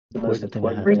important thing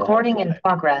I have to. Recording in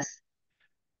progress.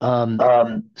 Um,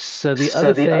 Um, so the so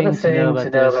other the other thing to know thing to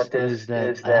about know this about this is that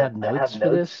is I have that I have notes for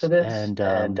notes for this, this, and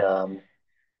and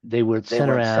they were they sent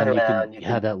weren't sent around. You can around. You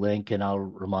have can. that link, and I'll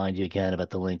remind you again about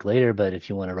the link later. But if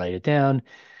you want to write it down,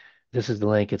 this is the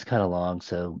link. It's kind of long,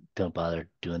 so don't bother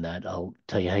doing that. I'll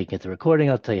tell you how you get the recording.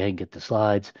 I'll tell you how you can get the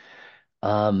slides.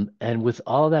 And with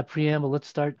all that preamble, let's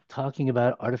start talking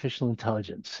about artificial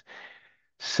intelligence.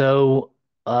 So,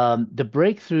 the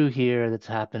breakthrough here that's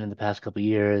happened in the past couple of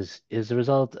years is the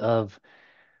result of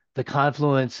the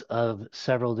confluence of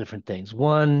several different things.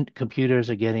 One, computers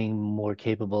are getting more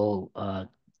capable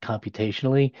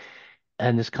computationally,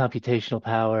 and this computational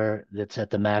power that's at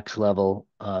the max level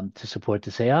to support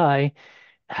this AI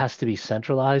has to be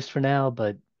centralized for now,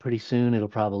 but pretty soon it'll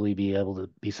probably be able to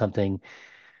be something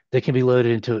that can be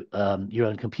loaded into your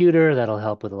own computer. That'll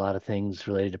help with a lot of things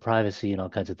related to privacy and all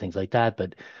kinds of things like that.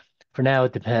 But for now,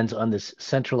 it depends on this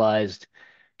centralized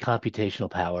computational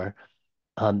power.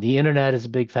 The internet is a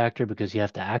big factor because you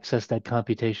have to access that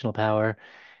computational power.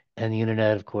 And the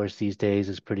internet, of course, these days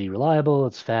is pretty reliable,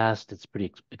 it's fast, it's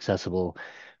pretty accessible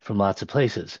from lots of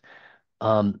places.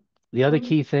 Um, the other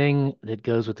key thing that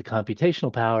goes with the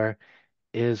computational power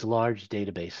is large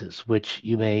databases, which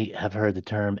you may have heard the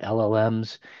term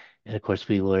LLMs. And of course,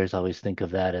 we lawyers always think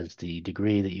of that as the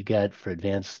degree that you get for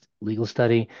advanced legal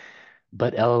study.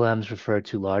 But LLMs refer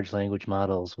to large language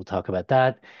models. We'll talk about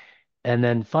that. And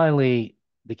then finally,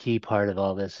 the key part of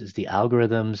all this is the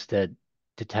algorithms that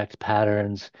detect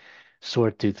patterns,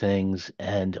 sort through things,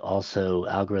 and also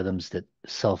algorithms that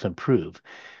self-improve.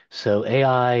 So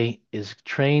AI is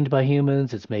trained by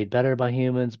humans, it's made better by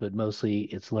humans, but mostly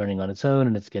it's learning on its own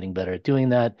and it's getting better at doing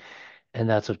that. And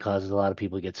that's what causes a lot of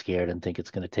people to get scared and think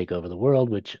it's going to take over the world,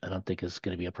 which I don't think is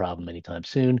going to be a problem anytime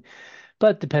soon.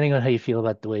 But depending on how you feel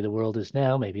about the way the world is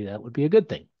now, maybe that would be a good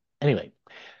thing. Anyway,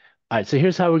 all right, so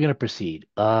here's how we're going to proceed.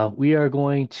 We are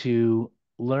going to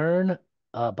learn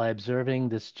by observing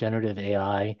this generative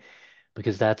AI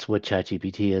because that's what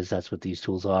ChatGPT is. That's what these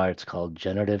tools are. It's called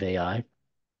generative AI.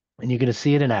 And you're going to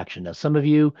see it in action. Now, some of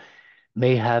you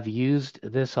may have used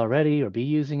this already or be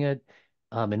using it.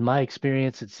 In my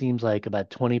experience, it seems like about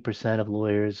 20% of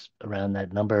lawyers around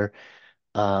that number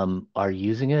are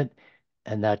using it.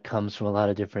 And that comes from a lot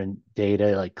of different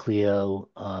data, like Clio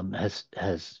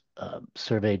has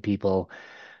surveyed people.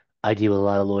 I deal with a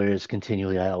lot of lawyers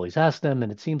continually. I always ask them,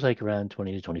 and it seems like around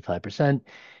 20 to 25%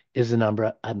 is the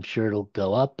number. I'm sure it'll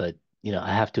go up, but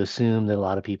I have to assume that a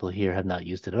lot of people here have not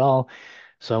used it at all.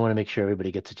 So I want to make sure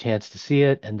everybody gets a chance to see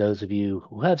it. And those of you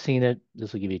who have seen it,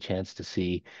 this will give you a chance to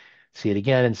see it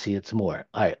again and see it some more.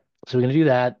 All right. So we're going to do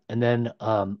that. And then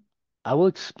I will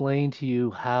explain to you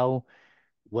how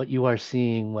what you are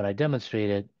seeing when I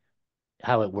demonstrate it,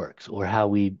 how it works, or how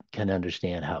we can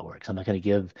understand how it works. I'm not going to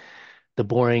give the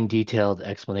boring, detailed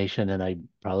explanation, and I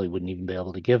probably wouldn't even be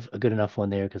able to give a good enough one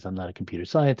there because I'm not a computer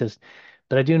scientist,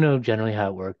 but I do know generally how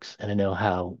it works, and I know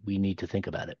how we need to think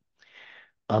about it.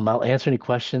 I'll answer any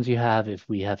questions you have if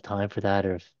we have time for that,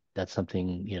 or if that's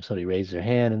something, if somebody raises their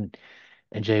hand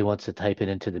and Jay wants to type it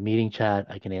into the meeting chat,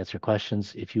 I can answer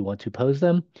questions if you want to pose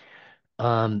them.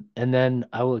 And then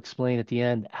I will explain at the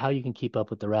end how you can keep up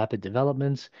with the rapid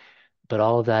developments, but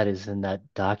all of that is in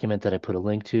that document that I put a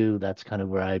link to. That's kind of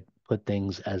where I put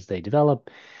things as they develop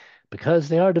because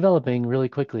they are developing really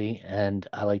quickly, and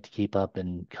I like to keep up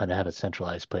and kind of have a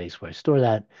centralized place where I store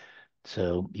that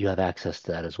so you have access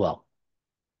to that as well.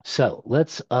 So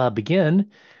let's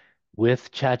begin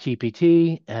with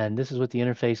ChatGPT, and this is what the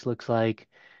interface looks like.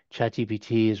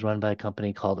 ChatGPT is run by a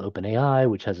company called OpenAI,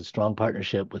 which has a strong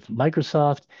partnership with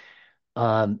Microsoft.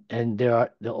 And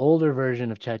the older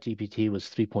version of ChatGPT was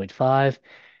 3.5.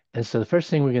 And so the first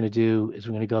thing we're going to do is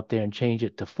we're going to go up there and change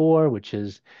it to 4, which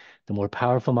is the more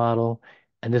powerful model.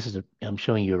 And I'm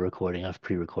showing you a recording. I've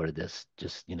pre-recorded this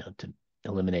just, to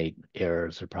eliminate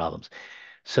errors or problems.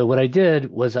 So what I did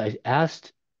was I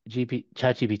asked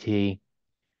ChatGPT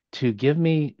to give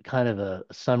me kind of a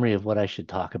summary of what I should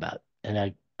talk about. And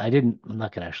I'm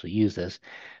not going to actually use this,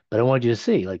 but I wanted you to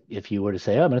see, like, if you were to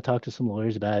say, oh, I'm going to talk to some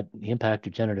lawyers about the impact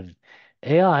of generative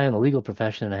AI on the legal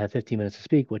profession, and I have 15 minutes to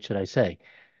speak, what should I say?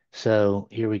 So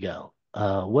here we go.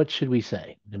 What should we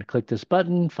say? I'm going to click this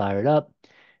button, fire it up,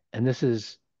 and this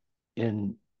is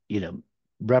in, you know,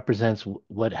 represents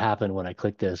what happened when I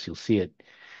click this. You'll see it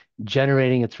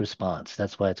generating its response.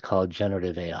 That's why it's called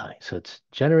generative AI. So it's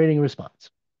generating a response.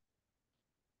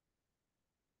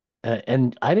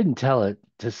 And I didn't tell it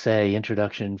to say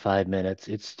introduction 5 minutes.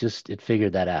 It's just it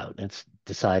figured that out. It's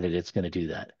decided it's going to do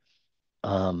that.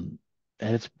 Um,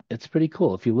 and it's pretty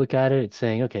cool. If you look at it, it's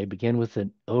saying, okay, begin with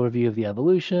an overview of the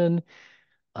evolution.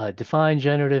 define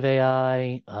generative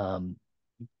AI,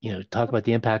 talk about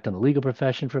the impact on the legal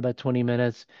profession for about 20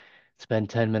 minutes, spend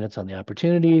 10 minutes on the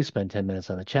opportunities, spend 10 minutes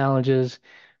on the challenges.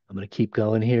 I'm going to keep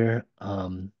going here,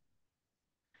 and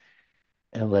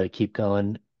let it keep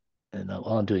going. And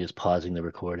all I'm doing is pausing the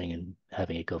recording and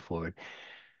having it go forward.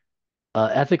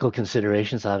 Ethical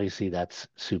considerations, obviously, that's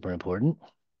super important.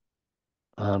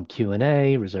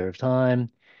 Q&A, reserve time.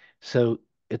 So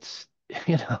it's,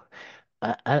 you know,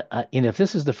 if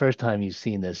this is the first time you've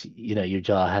seen this, your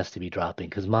jaw has to be dropping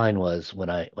because mine was when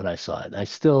I saw it. I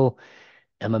still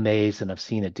am amazed, and I've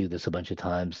seen it do this a bunch of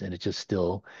times, and it just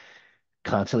still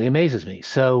constantly amazes me.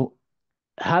 So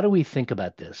how do we think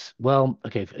about this? Well,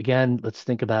 okay, again, let's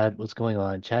think about what's going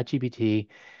on. ChatGPT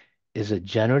is a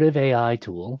generative AI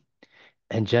tool,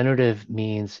 and generative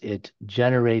means it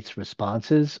generates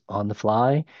responses on the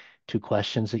fly to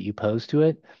questions that you pose to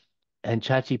it. And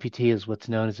ChatGPT is what's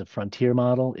known as a frontier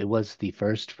model. It was the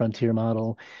first frontier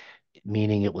model,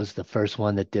 meaning it was the first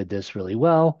one that did this really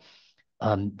well.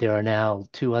 There are now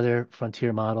two other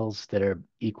frontier models that are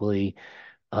equally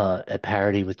at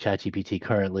parity with ChatGPT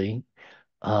currently.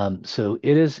 So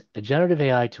it is a generative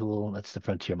AI tool. That's the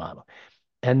frontier model.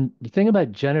 And the thing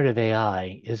about generative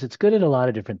AI is it's good at a lot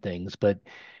of different things, but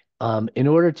in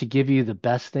order to give you the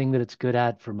best thing that it's good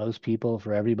at for most people,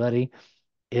 for everybody,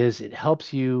 is it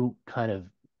helps you kind of,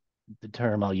 the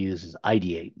term I'll use is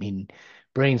ideate, mean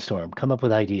brainstorm, come up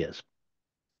with ideas.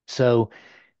 So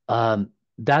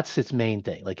that's its main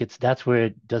thing. Like that's where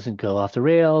it doesn't go off the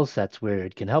rails. That's where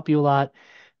it can help you a lot.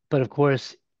 But of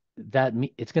course,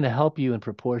 it's going to help you in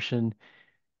proportion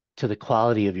to the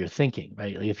quality of your thinking,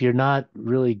 right? Like if you're not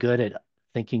really good at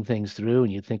thinking things through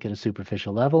and you think at a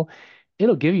superficial level,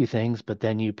 it'll give you things, but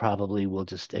then you probably will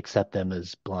just accept them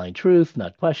as blind truth,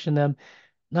 not question them.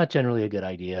 Not generally a good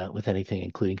idea with anything,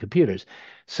 including computers.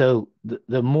 So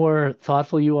the more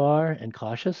thoughtful you are and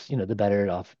cautious, the better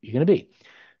off you're going to be.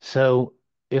 So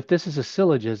if this is a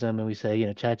syllogism and we say,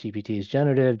 ChatGPT is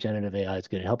generative, generative AI is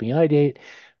good at helping you ideate,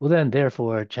 well then,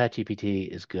 therefore, ChatGPT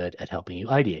is good at helping you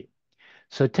ideate.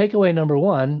 So takeaway number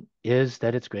one is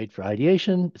that it's great for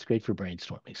ideation. It's great for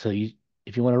brainstorming. So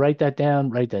if you want to write that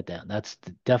down, write that down. That's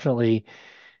definitely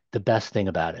the best thing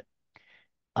about it.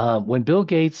 When Bill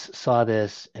Gates saw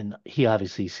this, and he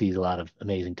obviously sees a lot of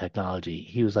amazing technology,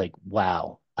 he was like,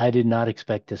 wow, I did not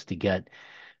expect this to get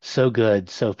so good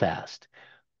so fast.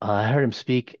 I heard him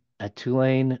speak at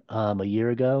Tulane a year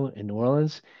ago in New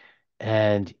Orleans,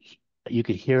 and you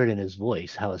could hear it in his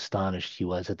voice how astonished he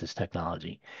was at this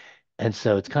technology. And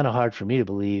so it's kind of hard for me to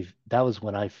believe that was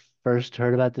when I first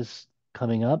heard about this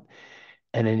coming up.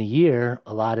 And in a year,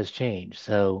 a lot has changed.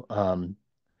 So,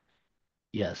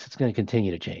 yes, it's going to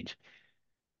continue to change.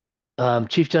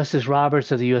 Chief Justice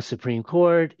Roberts of the U.S. Supreme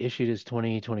Court issued his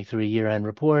 2023 year-end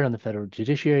report on the federal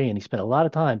judiciary, and he spent a lot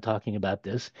of time talking about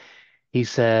this. He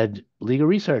said legal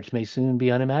research may soon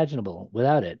be unimaginable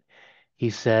without it.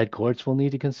 He said courts will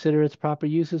need to consider its proper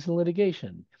uses in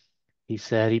litigation. He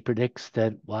said he predicts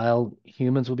that while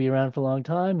humans will be around for a long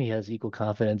time, he has equal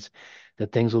confidence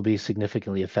that things will be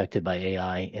significantly affected by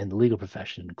AI in the legal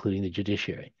profession, including the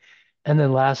judiciary. And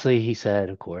then lastly, he said,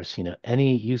 of course,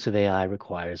 any use of AI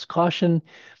requires caution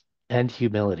and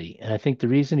humility. And I think the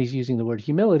reason he's using the word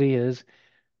humility is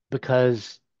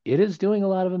because it is doing a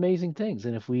lot of amazing things.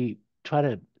 And if we try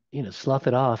to, slough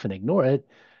it off and ignore it,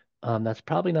 that's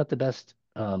probably not the best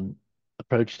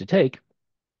approach to take.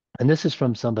 And this is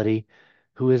from somebody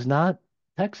who is not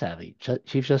tech savvy.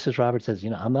 Chief Justice Roberts says,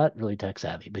 I'm not really tech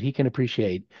savvy, but he can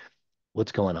appreciate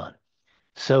what's going on.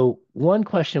 So one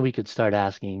question we could start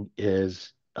asking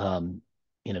is, can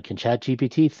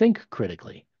ChatGPT think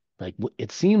critically? Like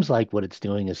it seems like what it's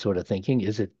doing is sort of thinking.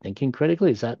 Is it thinking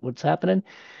critically? Is that what's happening?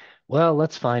 Well,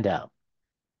 let's find out.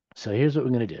 So here's what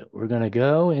we're going to do. We're going to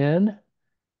go in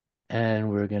and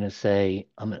we're going to say,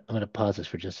 I'm going to pause this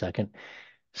for just a second.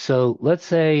 So let's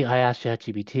say I asked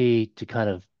ChatGPT to kind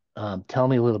of tell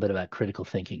me a little bit about critical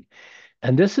thinking.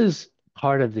 And this is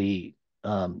part of the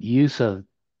use of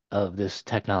this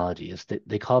technology is that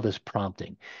they call this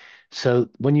prompting. So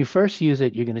when you first use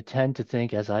it, you're going to tend to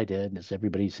think, as I did, and as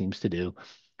everybody seems to do,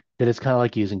 that it's kind of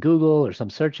like using Google or some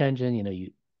search engine.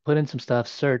 You put in some stuff,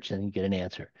 search, and you get an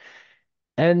answer.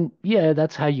 And yeah,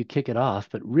 that's how you kick it off.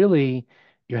 But really,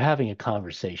 you're having a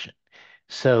conversation.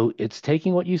 So it's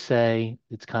taking what you say,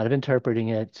 it's kind of interpreting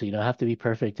it. So you don't have to be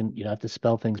perfect and you don't have to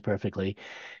spell things perfectly.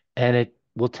 And it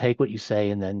will take what you say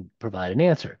and then provide an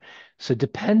answer. So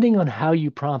depending on how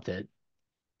you prompt it,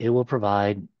 it will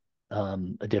provide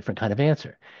a different kind of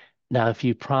answer. Now, if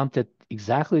you prompt it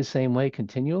exactly the same way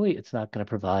continually, it's not going to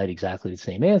provide exactly the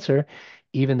same answer,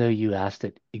 even though you asked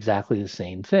it exactly the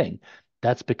same thing.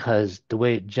 That's because the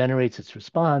way it generates its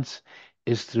response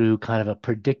is through kind of a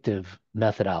predictive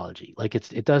methodology. Like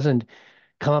it doesn't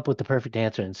come up with the perfect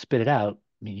answer and spit it out.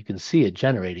 I mean, you can see it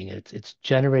generating it. It's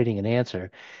generating an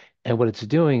answer. And what it's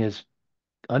doing is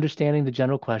understanding the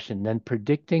general question, then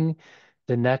predicting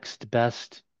the next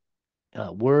best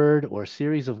word or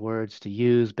series of words to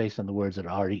use based on the words that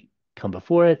already come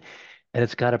before it. And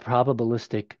it's got a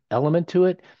probabilistic element to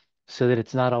it so that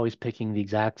it's not always picking the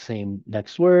exact same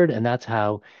next word. And that's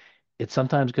how it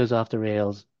sometimes goes off the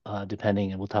rails,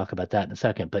 depending, and we'll talk about that in a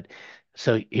second. But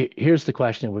so here's the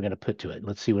question we're going to put to it.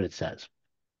 Let's see what it says.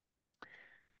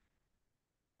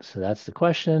 So that's the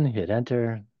question. Hit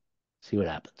enter, see what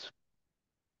happens.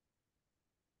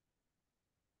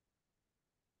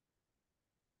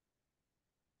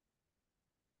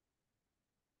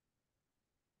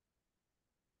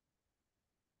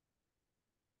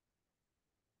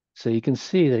 So you can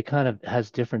see that it kind of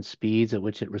has different speeds at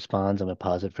which it responds. I'm going to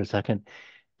pause it for a second.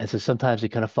 And so sometimes it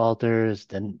kind of falters,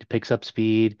 then it picks up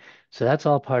speed. So that's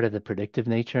all part of the predictive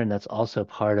nature. And that's also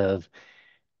part of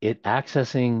it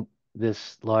accessing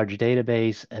this large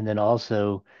database and then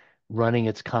also running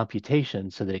its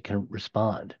computation so that it can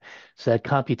respond. So that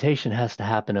computation has to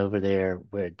happen over there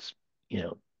where it's, you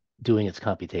know, doing its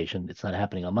computation. It's not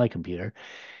happening on my computer.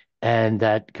 And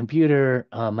that computer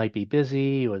might be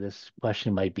busy or this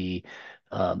question might be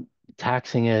um,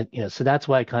 taxing it, so that's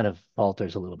why it kind of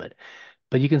falters a little bit.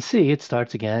 But you can see it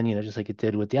starts again, just like it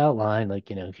did with the outline, like,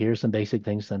 here's some basic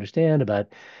things to understand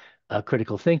about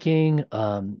critical thinking.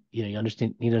 You need to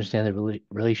understand the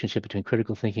relationship between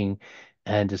critical thinking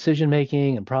and decision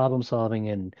making and problem solving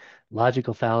and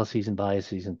logical fallacies and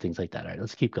biases and things like that. All right,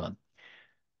 let's keep going.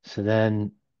 So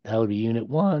then that would be unit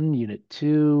one, unit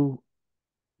two.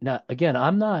 Now, again,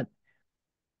 I'm not,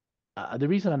 the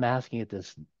reason I'm asking it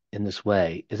this in this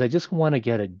way is I just want to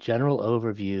get a general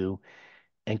overview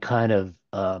and kind of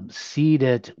seed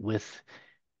it with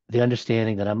the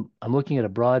understanding that I'm looking at a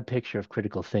broad picture of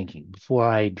critical thinking before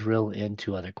I drill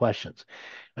into other questions,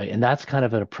 right? And that's kind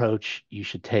of an approach you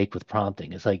should take with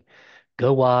prompting. It's like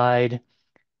go wide,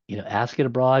 ask it a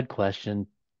broad question,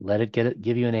 let it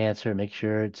give you an answer, make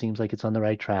sure it seems like it's on the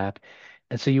right track.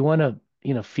 And so you want to,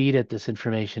 feed it this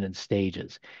information in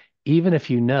stages. Even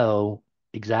if you know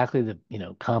exactly the,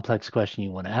 complex question you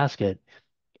want to ask it,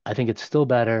 I think it's still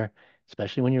better,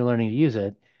 especially when you're learning to use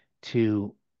it,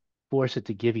 to force it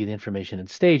to give you the information in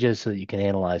stages so that you can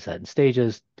analyze that in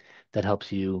stages. That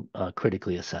helps you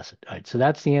critically assess it. All right, so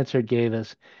that's the answer it gave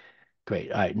us.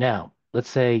 Great. All right, now let's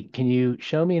say, can you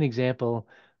show me an example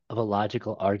of a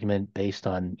logical argument based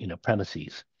on,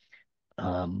 premises?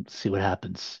 See what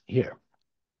happens here.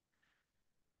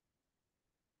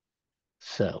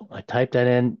 So I typed that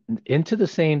in into the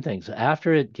same thing. So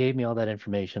after it gave me all that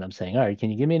information, I'm saying, all right,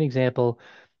 can you give me an example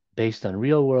based on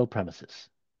real world premises?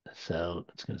 So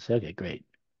it's going to say, okay, great.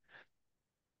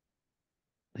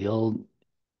 The old,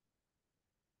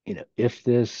 if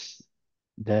this,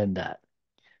 then that.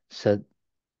 So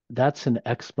that's an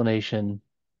explanation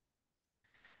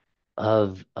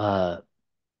of kind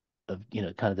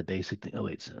of the basic thing. Oh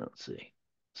wait, so let's see.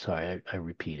 Sorry, I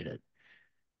repeated it.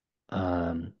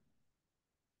 Um,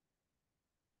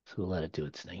 so we'll let it do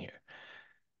its thing here.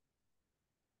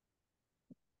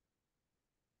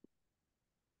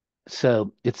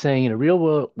 So it's saying in a real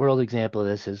world example of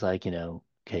this is like,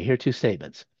 okay, here are two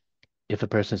statements. If a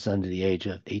person is under the age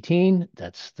of 18,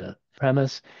 that's the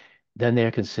premise, then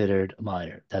they're considered a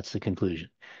minor. That's the conclusion.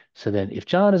 So then if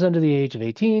John is under the age of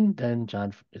 18, then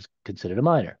John is considered a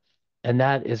minor. And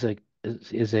that is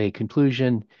a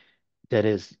conclusion that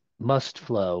is must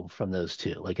flow from those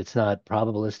two. Like it's not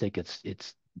probabilistic,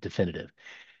 it's definitive.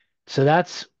 So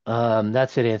that's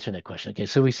it answering that question. Okay,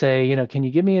 so we say, can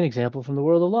you give me an example from the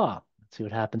world of law? Let's see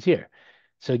what happens here.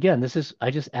 So again,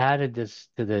 I just added this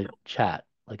to the chat,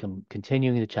 like I'm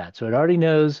continuing the chat. So it already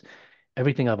knows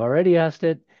everything I've already asked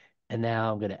it, and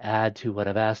now I'm going to add to what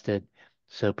I've asked it.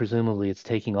 So presumably it's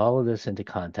taking all of this into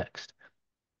context.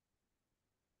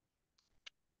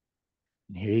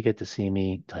 And here you get to see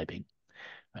me typing.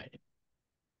 All right.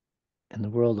 In the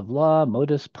world of law,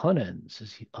 modus ponens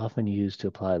is often used to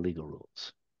apply legal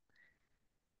rules.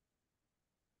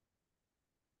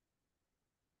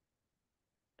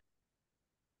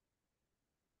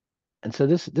 And so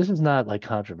this is not like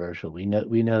controversial. We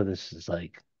know this is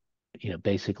like,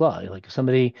 basic law. Like if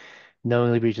somebody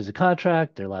knowingly breaches a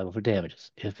contract, they're liable for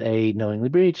damages. If A knowingly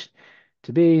breached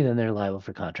to B, then they're liable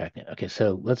for contract. Okay,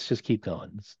 so let's just keep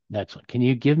going. Next one. Can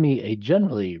you give me a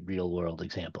generally real world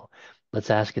example? Let's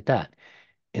ask it that.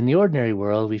 In the ordinary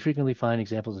world, we frequently find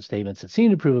examples of statements that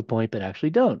seem to prove a point but actually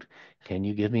don't. Can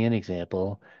you give me an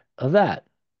example of that?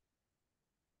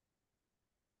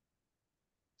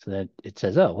 So then it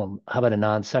says, oh, well, how about a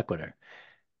non sequitur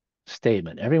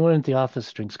statement? Everyone at the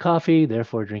office drinks coffee,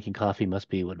 therefore drinking coffee must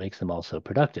be what makes them also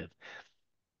productive.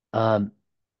 Um,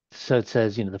 so it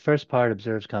says, the first part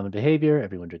observes common behavior,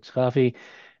 everyone drinks coffee,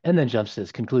 and then jumps to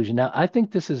this conclusion. Now, I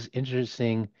think this is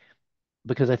interesting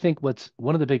because I think what's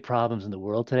one of the big problems in the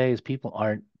world today is people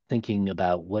aren't thinking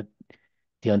about what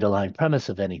the underlying premise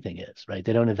of anything is, right?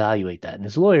 They don't evaluate that. And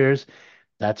as lawyers,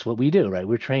 that's what we do, right?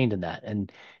 We're trained in that.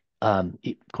 And of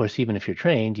course, even if you're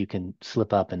trained, you can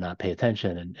slip up and not pay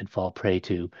attention and fall prey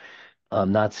to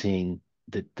not seeing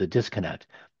the disconnect.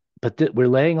 But we're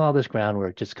laying all this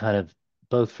groundwork just kind of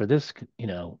both for this,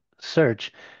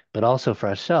 search, but also for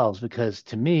ourselves, because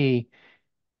to me,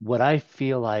 what I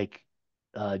feel like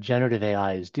generative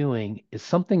AI is doing is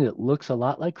something that looks a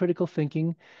lot like critical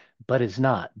thinking, but is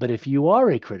not. But if you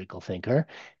are a critical thinker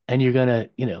and you're going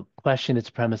to, question its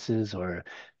premises or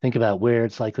think about where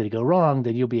it's likely to go wrong,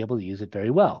 then you'll be able to use it very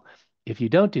well. If you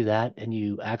don't do that and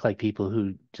you act like people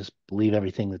who just believe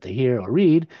everything that they hear or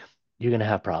read, you're going to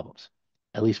have problems,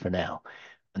 at least for now,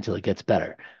 until it gets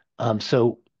better.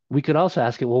 So we could also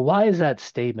ask it, well, why is that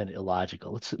statement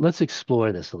illogical? Let's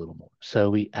explore this a little more.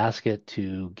 So we ask it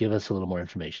to give us a little more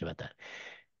information about that.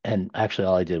 And actually,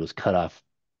 all I did was cut off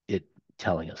it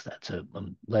telling us that. So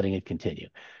I'm letting it continue.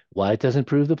 Why it doesn't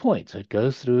prove the point. So it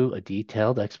goes through a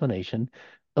detailed explanation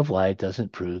of why it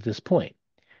doesn't prove this point.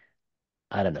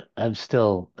 I don't know. I'm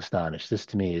still astonished. This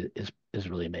to me is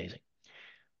really amazing.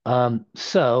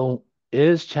 So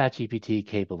is ChatGPT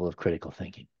capable of critical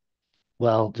thinking?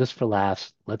 Well, just for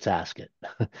laughs, let's ask it.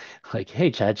 Like,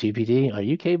 hey, ChatGPT, are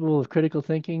you capable of critical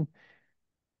thinking?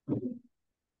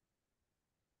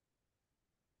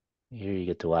 Here you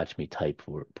get to watch me type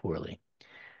poorly.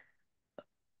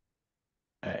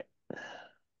 All right.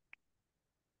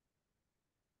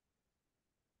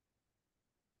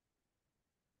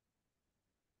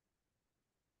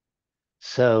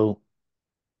 So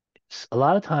a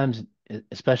lot of times,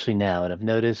 especially now, and I've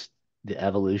noticed the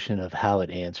evolution of how it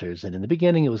answers. And in the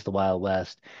beginning, it was the Wild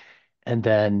West. And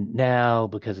then now,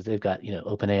 because they've got,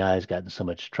 OpenAI has gotten so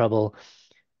much trouble,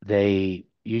 they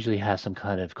usually have some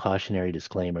kind of cautionary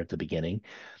disclaimer at the beginning.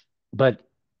 But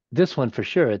this one for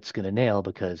sure, it's going to nail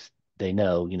because they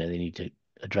know, they need to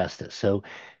address this. So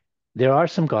there are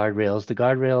some guardrails. The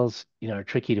guardrails, are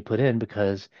tricky to put in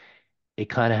because it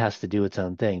kind of has to do its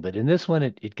own thing. But in this one,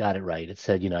 it got it right. It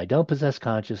said, I don't possess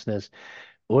consciousness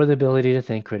or the ability to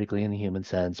think critically in the human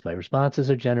sense. My responses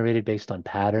are generated based on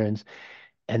patterns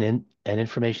and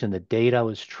information the data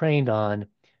was trained on,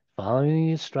 following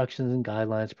the instructions and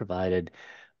guidelines provided.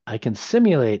 I can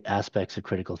simulate aspects of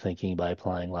critical thinking by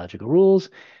applying logical rules,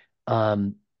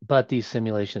 but these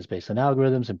simulations based on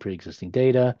algorithms and pre-existing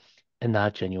data and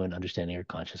not genuine understanding or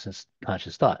conscious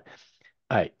thought.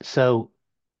 All right, so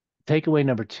takeaway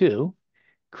number two,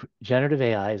 generative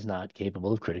AI is not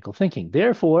capable of critical thinking.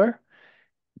 Therefore,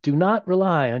 do not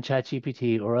rely on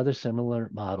ChatGPT or other similar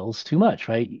models too much,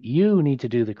 right? You need to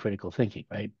do the critical thinking,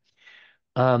 right?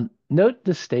 Note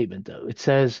this statement, though. It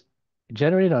says,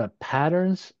 generated on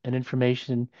patterns and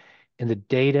information in the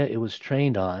data it was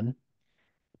trained on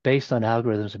based on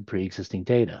algorithms and pre-existing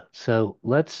data. So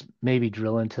let's maybe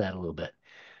drill into that a little bit.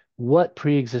 What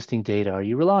pre-existing data are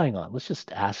you relying on? Let's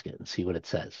just ask it and see what it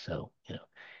says. So,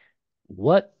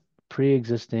 what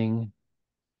pre-existing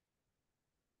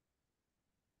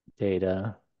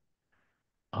data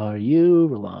are you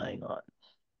relying on?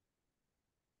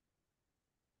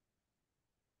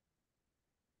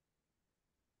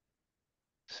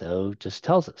 So just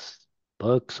tells us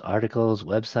books, articles,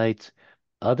 websites,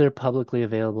 other publicly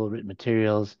available written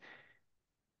materials,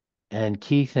 and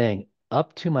key thing,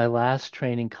 up to my last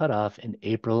training cutoff in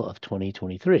April of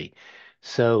 2023.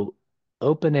 So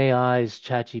OpenAI's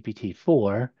ChatGPT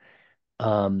 4,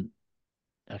 um,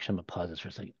 actually, I'm gonna pause this for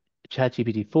a second.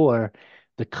 ChatGPT 4,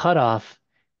 the cutoff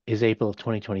is April of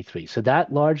 2023. So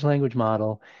that large language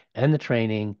model and the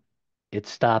training, it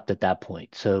stopped at that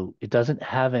point. So it doesn't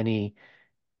have any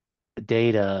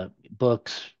data,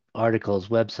 books, articles,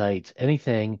 websites,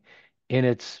 anything in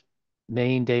its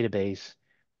main database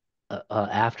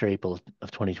after April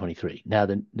of 2023. Now,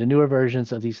 the newer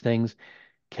versions of these things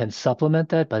can supplement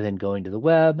that by then going to the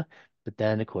web, but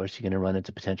then, of course, you're going to run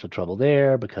into potential trouble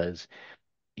there because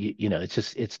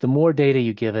it's the more data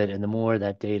you give it and the more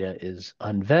that data is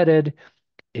unvetted,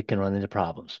 it can run into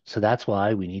problems. So that's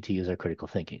why we need to use our critical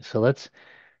thinking. So let's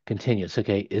continue. It's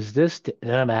okay.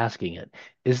 And I'm asking it,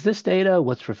 is this data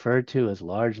what's referred to as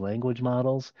large language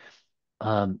models?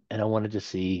 And I wanted to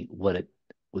see what it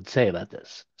would say about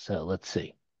this. So let's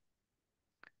see.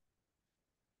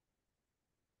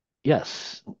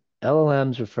 Yes.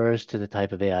 LLMs refers to the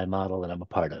type of AI model that I'm a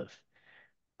part of.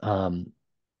 Um,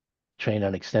 Trained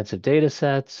on extensive data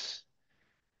sets,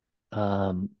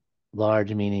 um,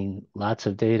 large meaning lots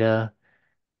of data,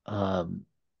 um,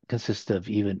 consists of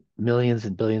even millions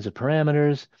and billions of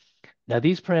parameters. Now,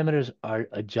 these parameters are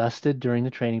adjusted during the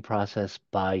training process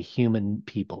by human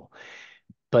people.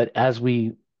 But as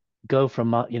we go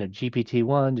from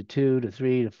GPT-1 to 2 to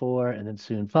 3 to 4 and then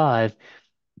soon 5,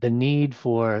 the need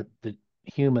for the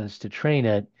humans to train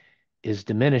it is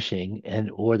diminishing, and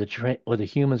or the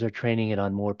humans are training it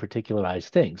on more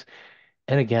particularized things.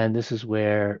 And again, this is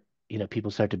where people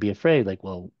start to be afraid, like,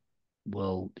 well,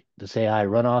 will this AI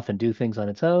run off and do things on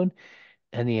its own?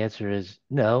 And the answer is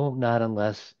no, not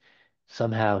unless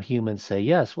somehow humans say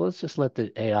yes. Well, let's just let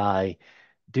the AI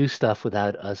do stuff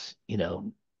without us,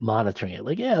 monitoring it.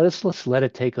 Like, yeah, let's let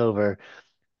it take over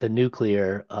the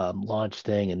nuclear launch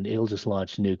thing, and it'll just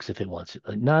launch nukes if it wants to.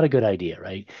 Like, not a good idea,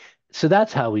 right? So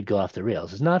that's how we'd go off the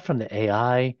rails. It's not from the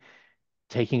AI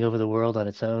taking over the world on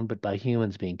its own, but by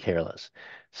humans being careless.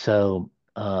 So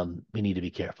we need to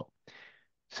be careful.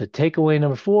 So takeaway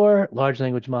number four, large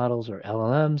language models or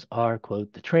LLMs are,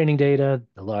 quote, the training data.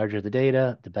 The larger the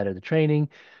data, the better the training,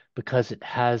 because it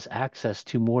has access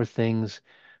to more things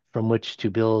from which to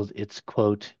build its,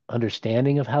 quote,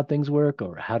 understanding of how things work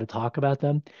or how to talk about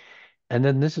them. And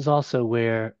then this is also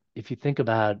where, if you think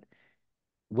about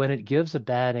when it gives a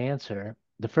bad answer,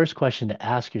 the first question to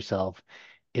ask yourself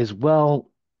is,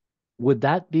 well, would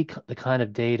that be the kind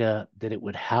of data that it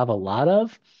would have a lot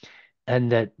of, and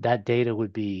that data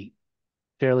would be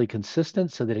fairly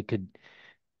consistent so that it could,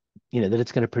 that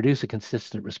it's going to produce a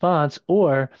consistent response?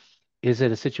 Or is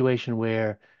it a situation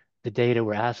where the data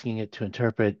we're asking it to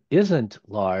interpret isn't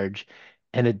large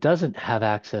and it doesn't have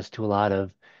access to a lot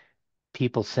of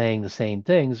people saying the same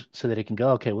things so that it can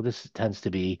go, okay, well, this tends to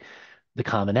be the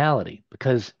commonality?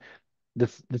 Because the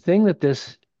thing that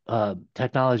this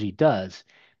technology does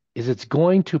is it's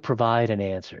going to provide an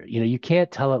answer. You can't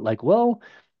tell it like, well,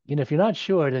 if you're not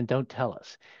sure, then don't tell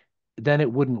us. Then it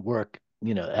wouldn't work,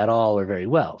 at all or very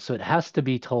well. So it has to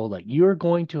be told like you're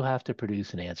going to have to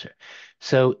produce an answer.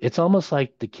 So it's almost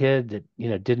like the kid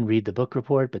that, didn't read the book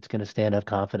report, but's going to stand up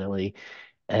confidently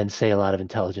and say a lot of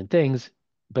intelligent things.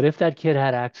 But if that kid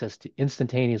had access to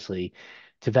instantaneously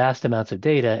to vast amounts of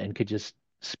data and could just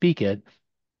speak it,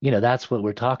 that's what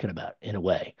we're talking about in a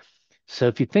way. So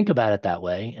if you think about it that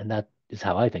way, and that is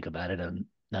how I think about it, I'm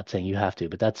not saying you have to,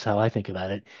 but that's how I think about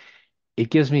it. It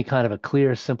gives me kind of a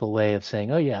clear, simple way of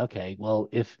saying, oh yeah, okay, well,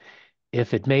 if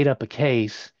it made up a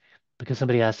case because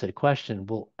somebody asked it a question,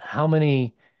 well, how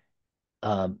many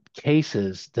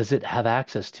cases does it have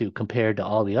access to compared to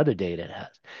all the other data it has?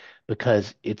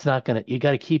 Because it's not going to, you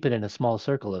got to keep it in a small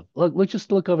circle of, look, let's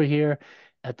just look over here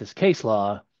at this case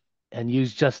law and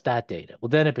use just that data. Well,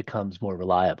 then it becomes more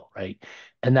reliable, right?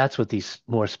 And that's what these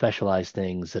more specialized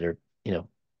things that are,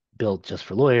 built just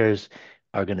for lawyers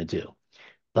are going to do.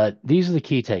 But these are the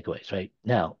key takeaways, right?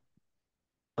 Now,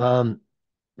 um,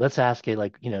 let's ask it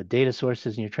like, data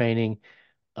sources in your training.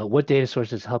 What data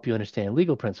sources help you understand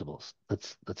legal principles?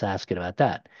 Let's ask it about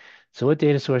that. So, what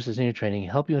data sources in your training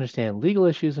help you understand legal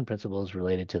issues and principles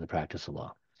related to the practice of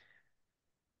law?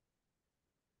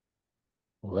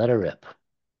 Let her rip.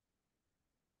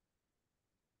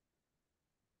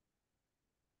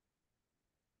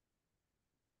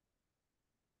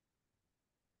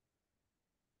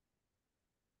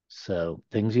 So,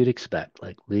 things you'd expect,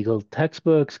 like legal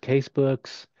textbooks, case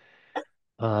books,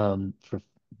 for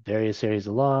various areas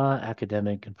of law,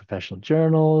 academic and professional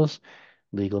journals,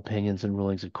 legal opinions and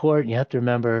rulings of court. And you have to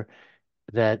remember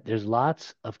that there's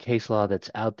lots of case law that's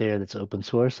out there that's open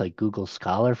source, like Google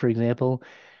Scholar, for example,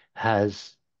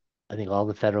 has, I think, all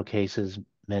the federal cases,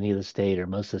 many of the state or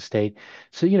most of the state.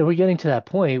 So, we're getting to that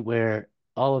point where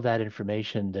all of that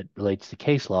information that relates to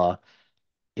case law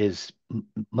is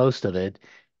most of it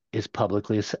is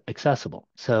publicly accessible.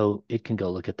 So it can go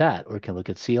look at that, or it can look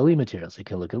at CLE materials. It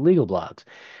can look at legal blogs.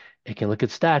 It can look at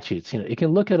statutes. It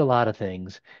can look at a lot of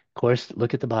things. Of course,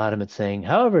 look at the bottom. It's saying,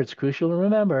 however, it's crucial to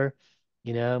remember,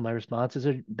 my responses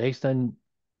are based on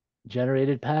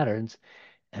generated patterns,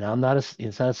 and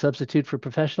it's not a substitute for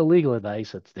professional legal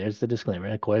advice. There's the disclaimer.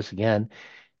 And of course, again,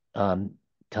 um,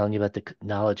 telling you about the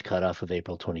knowledge cutoff of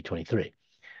April 2023.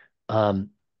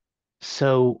 Um,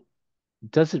 so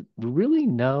does it really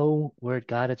know where it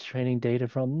got its training data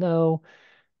from? No,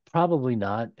 probably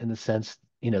not in the sense,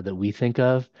 that we think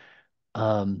of.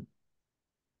 Um,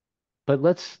 but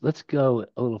let's go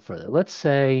a little further. Let's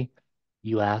say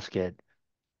you ask it,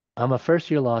 I'm a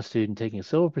first year law student taking a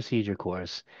civil procedure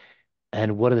course,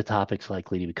 and what are the topics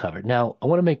likely to be covered? Now, I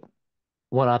want to make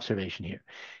one observation here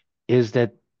is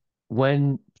that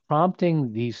when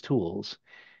prompting these tools,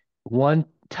 one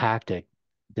tactic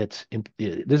this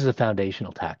is a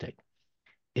foundational tactic,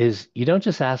 is you don't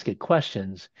just ask it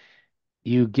questions,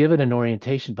 you give it an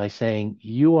orientation by saying,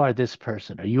 you are this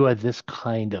person or you are this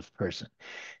kind of person.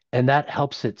 And that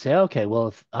helps it say, okay, well,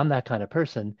 if I'm that kind of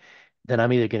person, then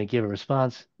I'm either going to give a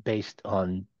response based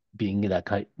on being that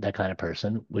kind of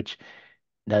person, which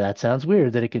now that sounds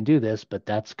weird that it can do this, but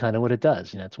that's kind of what it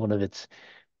does. It's one of its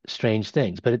strange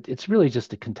things, but it's really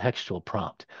just a contextual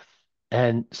prompt.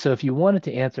 And so if you wanted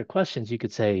to answer questions, you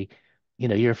could say,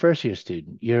 you're a first year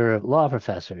student, you're a law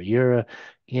professor, you're a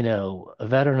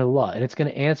veteran of the law, and it's going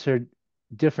to answer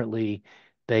differently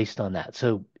based on that.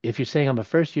 So if you're saying I'm a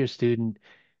first year student,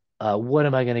 what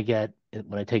am I going to get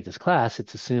when I take this class?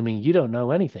 It's assuming you don't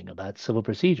know anything about civil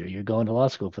procedure. You're going to law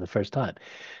school for the first time.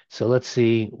 So let's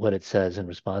see what it says in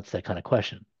response to that kind of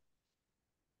question.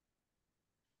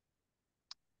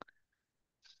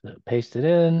 So paste it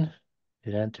in,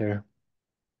 hit enter.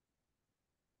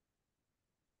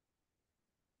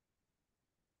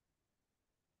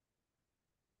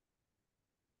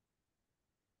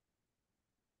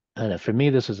 I don't know. For me,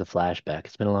 this was a flashback.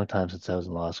 It's been a long time since I was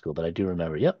in law school, but I do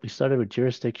remember. Yep, we started with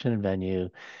jurisdiction and venue,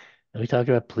 and we talked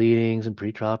about pleadings and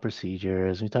pretrial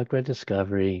procedures. And we talked about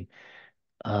discovery.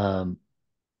 Um,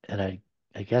 and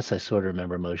I guess I sort of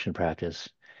remember motion practice.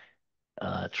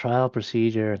 Trial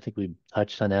procedure. I think we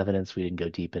touched on evidence. We didn't go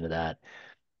deep into that.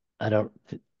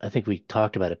 I think we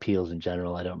talked about appeals in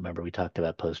general. I don't remember we talked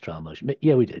about post-trial motion. But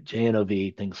yeah, we did.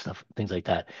 JNOV, things like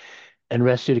that. And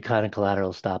res judicata and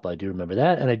collateral estoppel, I do remember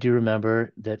that. And I do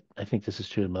remember that I think this is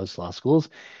true in most law schools,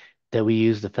 that we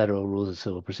use the federal rules of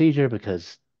civil procedure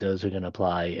because those are going to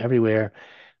apply everywhere.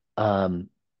 Um,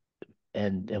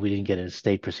 and we didn't get into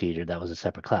state procedure. That was a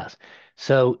separate class.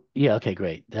 So yeah, okay,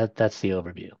 great. That's the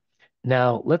overview.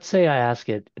 Now, let's say I ask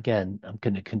it again, I'm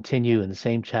going to continue in the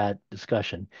same chat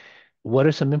discussion. What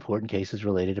are some important cases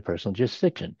related to personal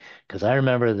jurisdiction? Because I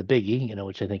remember the biggie,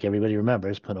 which I think everybody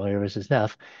remembers, Penoyer versus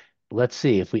Neff. Let's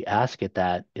see if we ask it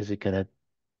that, is it going to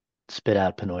spit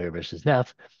out Penoyer versus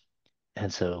Neff?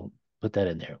 And so put that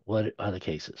in there. What are the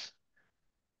cases?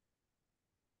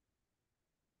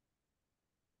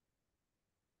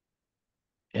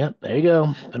 Yep, there you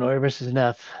go. Penoyer versus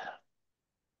Neff.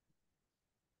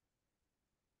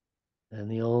 And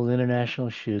the old international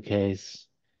shoe case.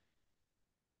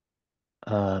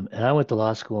 And I went to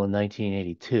law school in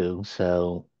 1982.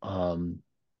 So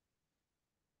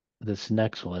this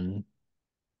next one,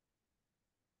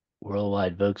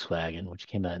 Worldwide Volkswagen, which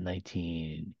came out in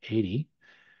 1980,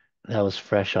 that was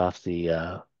fresh off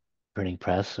the printing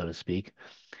press, so to speak.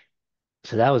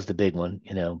 So that was the big one,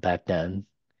 back then.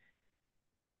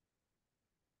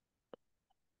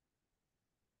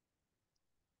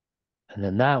 And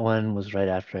then that one was right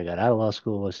after I got out of law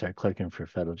school. I started clerking for a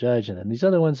federal judge, and then these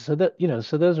other ones. So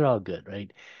so those are all good,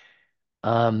 right?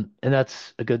 And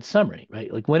that's a good summary,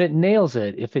 right? Like when it nails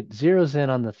it, if it zeroes in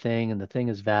on the thing and the thing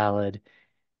is valid,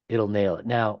 it'll nail it.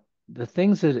 Now, the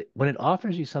things that when it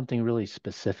offers you something really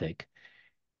specific,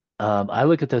 I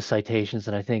look at those citations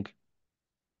and I think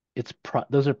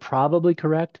those are probably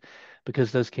correct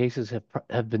because those cases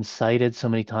have been cited so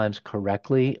many times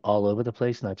correctly all over the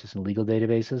place, not just in legal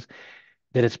databases,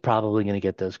 that it's probably going to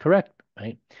get those correct,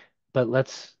 right? But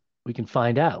we can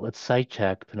find out. Let's cite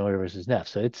check Penoyer versus Neff.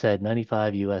 So it said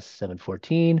 95 US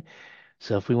 714.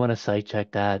 So if we want to cite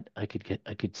check that, I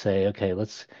could say, okay,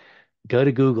 let's go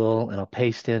to Google and I'll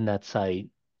paste in that site,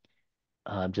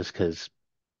 just because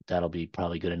that'll be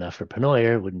probably good enough for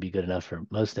Penoyer, wouldn't be good enough for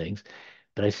most things.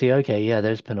 But I see, okay, yeah,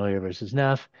 there's Penoyer versus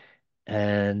Neff,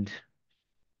 and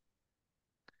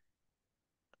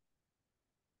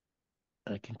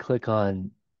I can click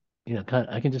on,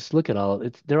 I can just look at all.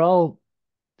 They're all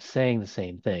saying the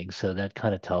same thing, so that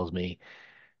kind of tells me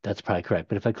that's probably correct.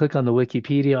 But if I click on the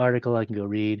Wikipedia article, I can go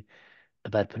read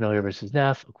about Penoyer versus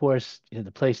Neff. Of course,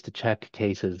 the place to check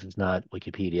cases is not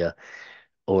Wikipedia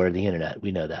or the internet.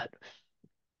 We know that.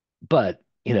 But,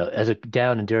 as a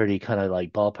down and dirty kind of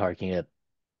like ballparking it,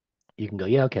 you can go,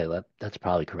 yeah, okay, that's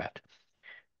probably correct.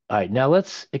 All right, now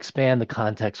let's expand the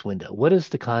context window. What is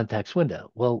the context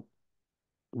window? Well,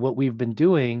 what we've been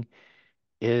doing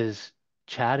is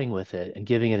chatting with it and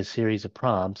giving it a series of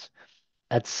prompts.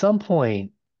 At some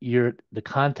point, the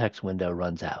context window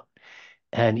runs out,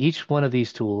 and each one of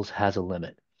these tools has a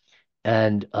limit.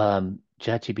 And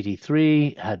ChatGPT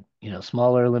 3 had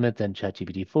smaller limit than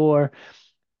ChatGPT 4,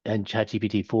 and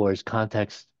ChatGPT 4's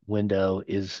context window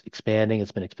is expanding.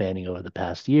 It's been expanding over the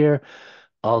past year.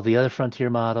 All the other frontier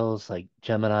models like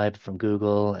Gemini from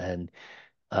Google and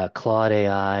Claude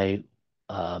AI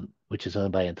which is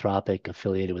owned by Anthropic,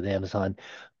 affiliated with Amazon.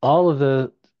 All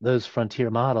of those frontier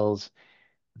models,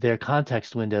 their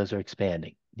context windows are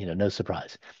expanding. No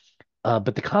surprise.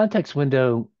 But the context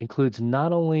window includes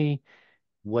not only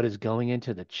what is going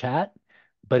into the chat,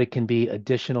 but it can be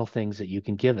additional things that you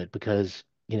can give it because,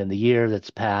 in the year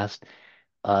that's passed,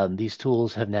 these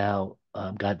tools have now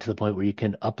gotten to the point where you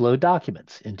can upload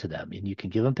documents into them and you can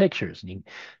give them pictures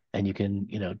and you can,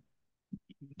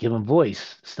 give them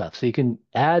voice stuff. So you can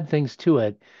add things to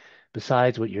it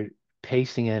besides what you're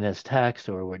pasting in as text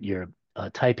or what you're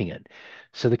typing in.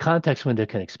 So the context window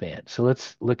can expand. So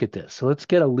let's look at this. So let's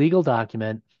get a legal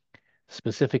document,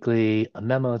 specifically a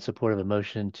memo in support of a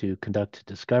motion to conduct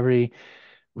discovery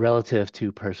relative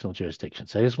to personal jurisdiction.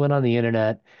 So I just went on the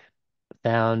internet,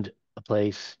 found a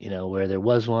place, where there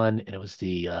was one, and it was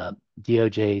the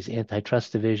DOJ's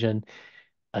antitrust division.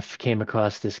 Came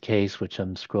across this case, which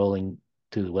I'm scrolling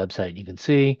to the website. You can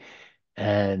see,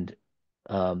 and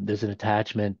there's an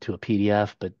attachment to a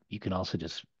PDF, but you can also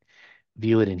just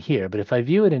view it in here. But if I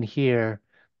view it in here,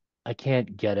 I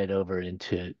can't get it over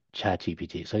into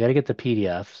ChatGPT. So I got to get the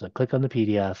PDF. So I click on the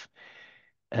PDF,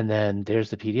 and then there's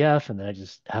the PDF, and then I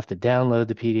just have to download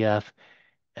the PDF,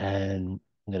 and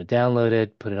I'm going to download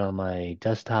it, put it on my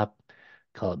desktop,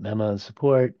 call it Memo and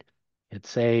Support, hit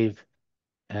Save,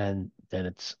 and then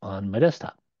it's on my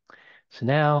desktop. So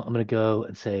now I'm going to go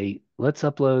and say, let's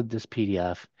upload this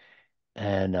PDF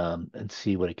and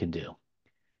see what it can do.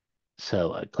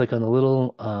 So I click on the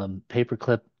little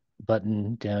paperclip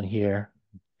button down here,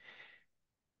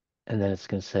 and then it's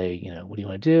going to say, what do you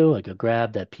want to do? I go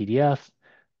grab that PDF,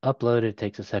 upload it. It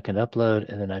takes a second to upload,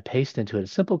 and then I paste into it a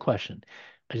simple question.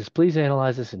 I just please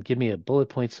analyze this and give me a bullet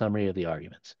point summary of the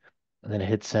arguments. And then I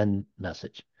hit send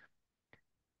message.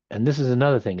 And this is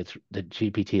another thing that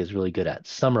GPT is really good at,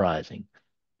 summarizing.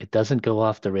 It doesn't go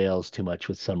off the rails too much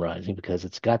with summarizing because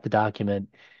it's got the document.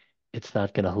 It's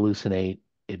not going to hallucinate.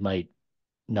 It might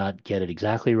not get it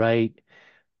exactly right,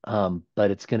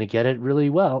 but it's going to get it really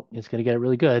well. It's going to get it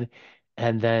really good.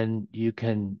 And then you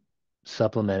can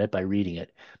supplement it by reading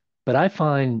it. But I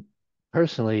find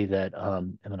personally that,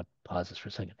 I'm going to pause this for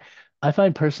a second. I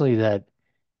find personally that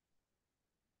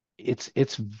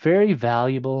it's very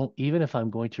valuable, even if I'm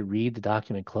going to read the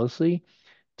document closely,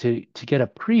 to get a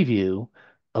preview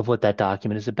of what that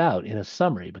document is about in a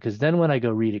summary, because then when I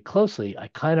go read it closely, I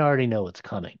kind of already know what's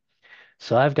coming.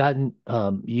 So I've gotten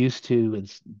used to,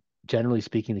 it's generally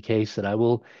speaking, the case that I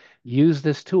will use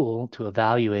this tool to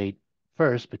evaluate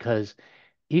first, because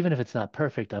even if it's not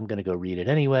perfect, I'm going to go read it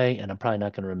anyway, and I'm probably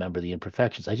not going to remember the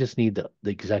imperfections. I just need the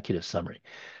executive summary.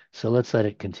 So let's let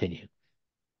it continue.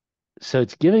 So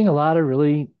it's giving a lot of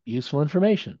really useful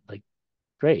information. Like,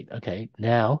 great. Okay.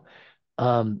 Now,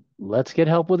 let's get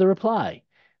help with a reply.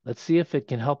 Let's see if it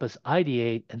can help us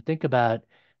ideate and think about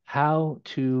how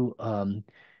to um,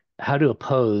 how to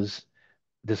oppose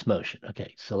this motion.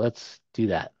 Okay, so let's do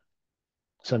that.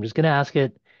 So I'm just going to ask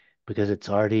it because it's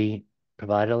already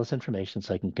provided all this information,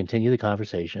 so I can continue the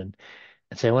conversation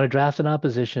and say, I want to draft an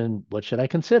opposition. What should I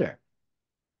consider?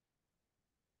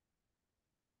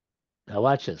 Now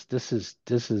watch this. This is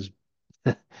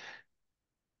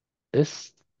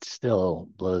this still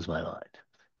blows my mind.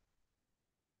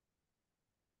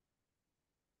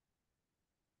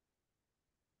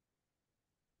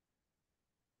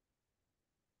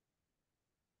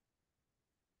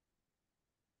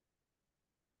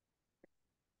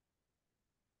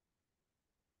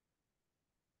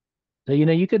 So,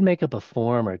 you could make up a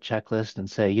form or a checklist and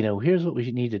say, here's what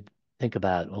we need to think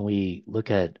about when we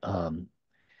look at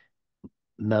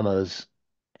memos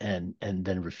and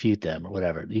then refute them or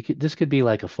whatever. This could be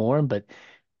like a form, but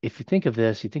if you think of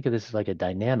this as like a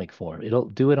dynamic form. It'll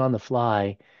do it on the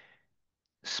fly,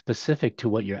 specific to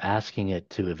what you're asking it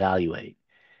to evaluate.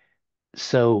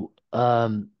 So,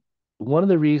 one of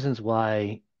the reasons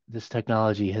why this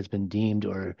technology has been deemed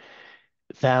or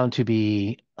found to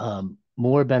be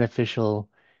more beneficial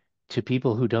to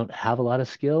people who don't have a lot of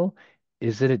skill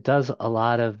is that it does a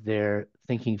lot of their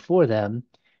thinking for them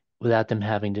without them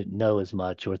having to know as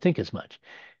much or think as much.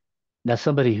 Now,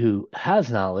 somebody who has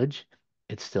knowledge,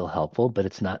 it's still helpful, but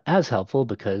it's not as helpful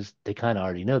because they kind of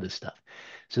already know this stuff.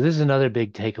 So this is another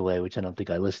big takeaway, which I don't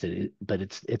think I listed, but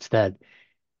it's that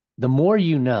the more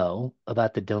you know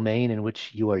about the domain in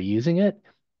which you are using it,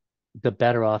 the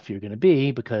better off you're going to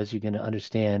be because you're going to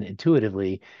understand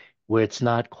intuitively where it's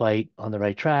not quite on the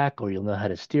right track, or you'll know how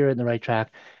to steer it in the right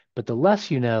track. But the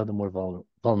less you know, the more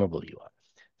vulnerable you are.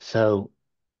 So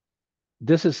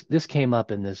this came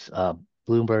up in this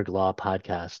Bloomberg Law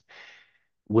podcast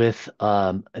with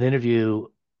an interview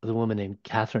with a woman named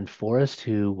Catherine Forrest,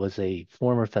 who was a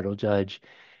former federal judge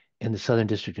in the Southern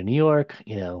District of New York,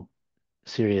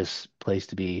 serious place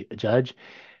to be a judge.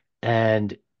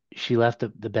 And she left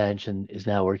the bench and is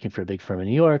now working for a big firm in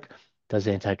New York, does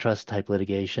antitrust type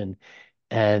litigation.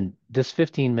 And this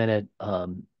 15-minute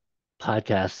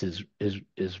podcast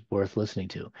is worth listening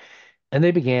to. And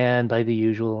they began by the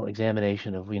usual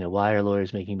examination of, why are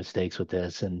lawyers making mistakes with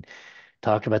this, and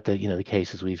talked about the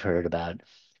cases we've heard about.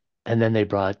 And then they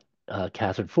brought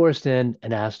Catherine Forrest in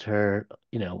and asked her,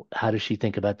 how does she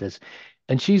think about this?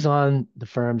 And she's on the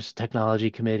firm's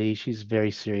technology committee. She's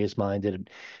very serious minded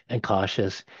and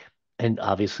cautious. And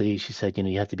obviously, she said,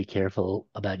 you have to be careful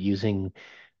about using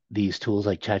these tools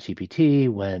like ChatGPT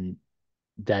when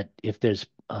that if there's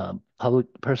public,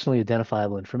 personally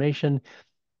identifiable information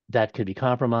that could be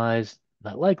compromised.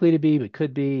 Not likely to be, but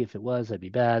could be. If it was, that'd be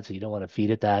bad. So you don't want to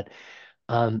feed it that.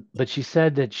 But she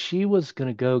said that she was going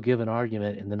to go give an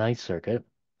argument in the Ninth Circuit,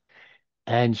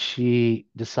 and she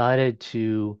decided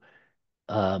to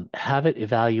have it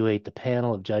evaluate the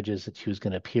panel of judges that she was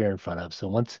going to appear in front of. So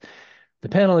once the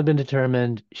panel had been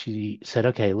determined, she said,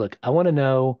 okay, look, I want to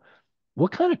know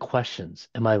what kind of questions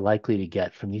am I likely to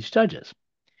get from these judges?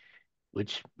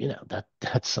 Which,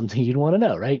 that's something you'd want to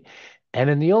know, right? And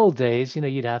in the old days,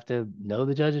 you'd have to know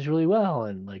the judges really well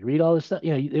and like read all this stuff.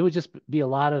 It would just be a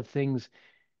lot of things.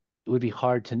 It would be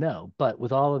hard to know. But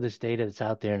with all of this data that's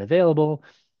out there and available,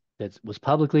 that was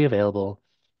publicly available,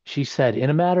 she said in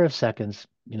a matter of seconds,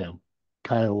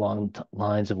 kind of along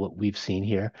lines of what we've seen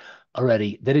here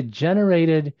already, that it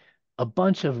generated a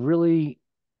bunch of really,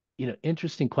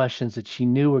 interesting questions that she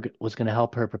knew was going to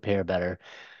help her prepare better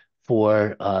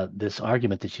for this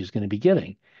argument that she was going to be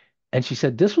giving. And she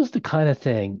said this was the kind of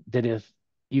thing that if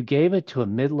you gave it to a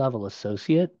mid-level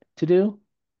associate to do,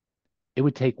 it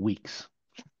would take weeks.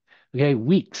 Okay,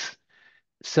 weeks.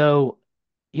 So,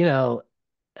 you know,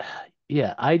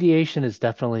 yeah, ideation is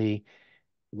definitely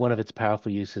one of its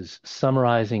powerful uses.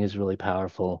 Summarizing is really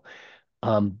powerful.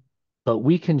 Um, but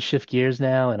we can shift gears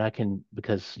now, and I can,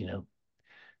 because,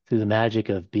 through the magic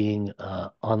of being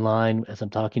online as I'm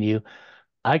talking to you,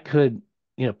 I could,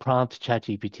 prompt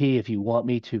ChatGPT if you want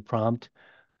me to prompt.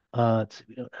 Let's see,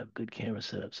 we don't have a good camera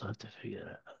setup, so I have to figure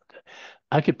that out. Okay.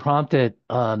 I could prompt it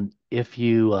if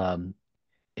you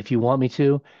want me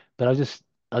to, but I'll just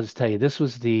tell you this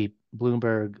was the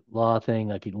Bloomberg law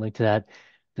thing. I can link to that.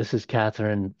 This is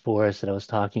Catherine Forrest that I was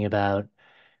talking about.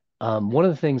 One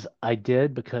of the things I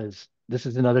did, because this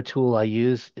is another tool I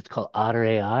use, it's called Otter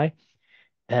AI,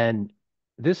 and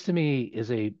this to me is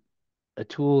a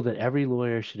tool that every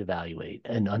lawyer should evaluate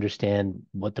and understand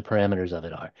what the parameters of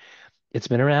it are. It's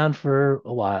been around for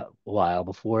a while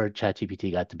before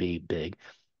ChatGPT got to be big,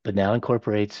 but now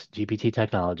incorporates GPT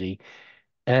technology.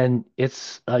 And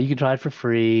it's you can try it for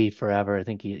free forever. I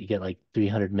think you get like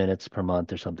 300 minutes per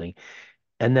month or something.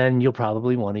 And then you'll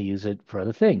probably want to use it for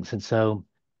other things. And so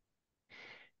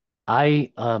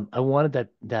I wanted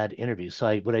that interview.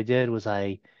 So what I did was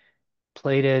I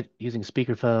played it using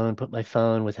speakerphone, put my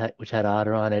phone which had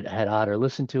Otter on it, I had Otter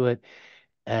listen to it.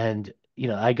 And if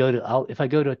I go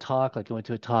to a talk, like I went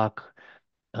to a talk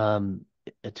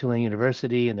at Tulane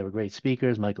University, and there were great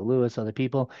speakers, Michael Lewis, other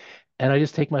people. And I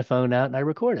just take my phone out and I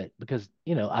record it because,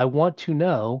 I want to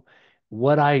know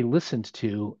what I listened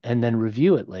to and then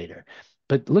review it later.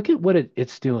 But look at what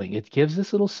it's doing. It gives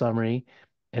this little summary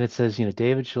and it says,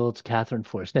 David Schultz, Catherine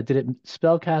Forrest. Now, did it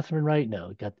spell Catherine right?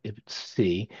 No, it's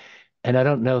C. And I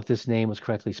don't know if this name was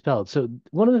correctly spelled. So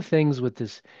one of the things with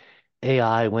this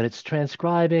AI, when it's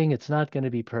transcribing, it's not going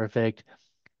to be perfect,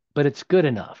 but it's good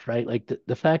enough, right? Like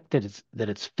the fact that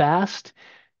it's fast,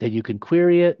 that you can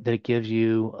query it, that it gives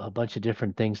you a bunch of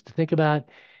different things to think about.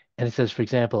 And it says, for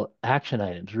example, action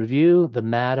items, review the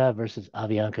Meta versus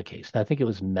Avianca case. And I think it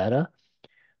was Meta.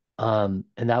 And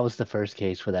that was the first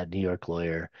case where that New York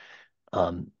lawyer,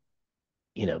 um,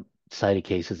 cited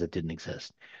cases that didn't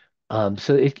exist.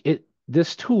 So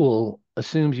this tool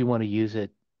assumes you want to use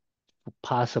it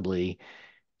possibly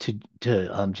to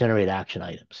generate action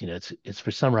items. It's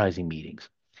for summarizing meetings.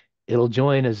 It'll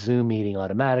join a Zoom meeting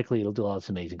automatically. It'll do all this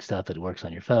amazing stuff. It works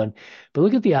on your phone. But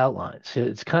look at the outline. So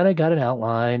it's kind of got an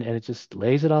outline and it just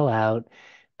lays it all out.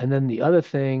 And then the other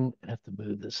thing, I have to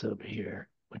move this over here,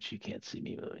 which you can't see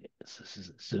me moving it. This is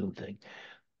a Zoom thing.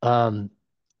 Um,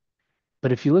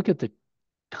 but if you look at the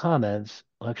comments,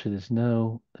 well, actually, there's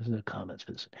no comments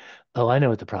for this. Oh, I know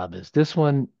what the problem is. This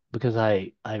one, because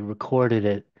I recorded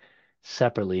it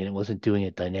separately and it wasn't doing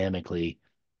it dynamically,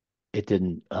 it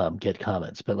didn't get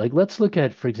comments. But like, let's look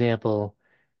at, for example,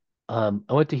 I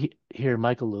went to hear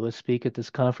Michael Lewis speak at this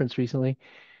conference recently,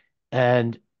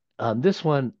 and this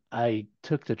one I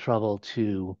took the trouble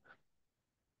to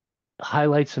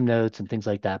highlight some notes and things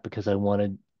like that because I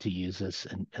wanted to use this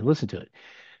and listen to it.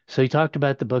 So he talked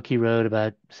about the book he wrote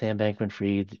about Sam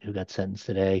Bankman-Fried, who got sentenced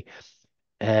today.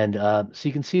 And so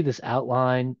you can see this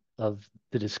outline of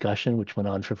the discussion, which went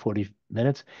on for 40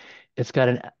 minutes. It's got,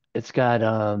 did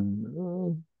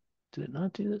it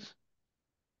not do this?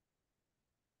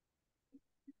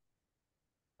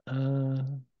 Uh,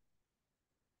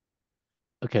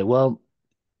 okay, well,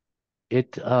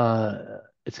 it's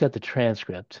got the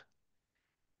transcript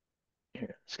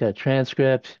here. It's got a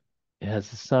transcript. It has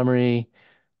the summary.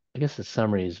 I guess the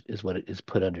summary is what it is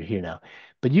put under here now.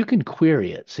 But you can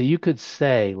query it. So you could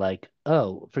say, like,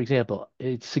 oh, for example,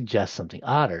 it suggests something.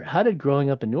 Otter, how did growing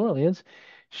up in New Orleans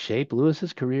shape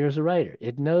Lewis's career as a writer?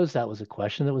 It knows that was a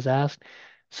question that was asked.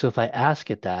 So if I ask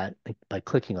it that, like, by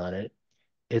clicking on it,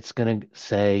 it's going to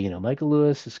say, Michael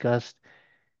Lewis discussed,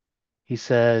 he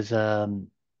says, the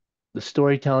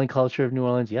storytelling culture of New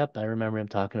Orleans. Yep, I remember him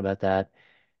talking about that.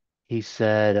 He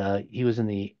said he was in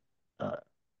the uh,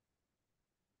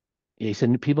 yeah, he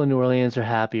said people in New Orleans are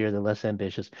happier, they're less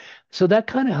ambitious. So that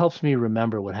kind of helps me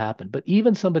remember what happened. But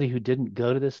even somebody who didn't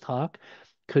go to this talk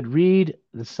could read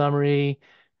the summary,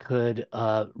 could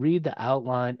read the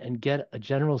outline, and get a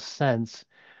general sense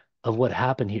of what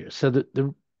happened here. So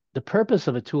the purpose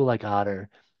of a tool like Otter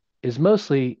is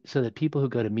mostly so that people who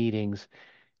go to meetings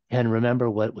and remember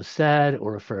what was said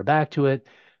or refer back to it,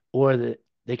 or that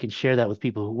they can share that with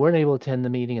people who weren't able to attend the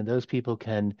meeting, and those people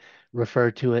can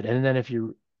refer to it. And then if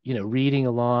you're, reading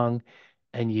along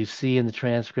and you see in the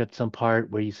transcript some part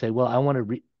where you say, well, I want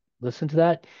to listen to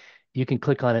that, you can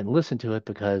click on it and listen to it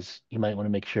because you might want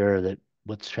to make sure that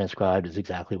what's transcribed is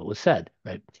exactly what was said,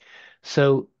 right?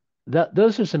 So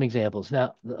those are some examples.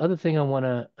 Now, the other thing I want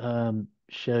to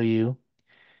show you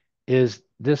is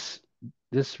this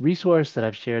resource that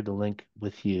I've shared the link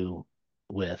with you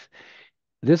with.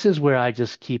 This is where I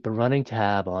just keep a running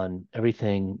tab on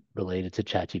everything related to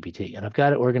ChatGPT, and I've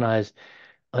got it organized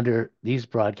under these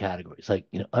broad categories, like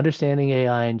understanding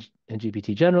AI and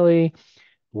GPT generally.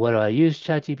 What do I use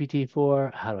ChatGPT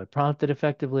for? How do I prompt it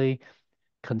effectively?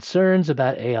 Concerns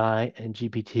about AI and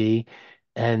GPT,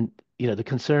 and the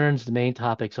concerns, the main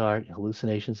topics are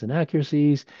hallucinations and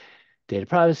accuracies, data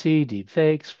privacy, deep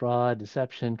fakes, fraud,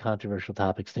 deception, controversial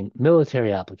topics,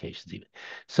 military applications even.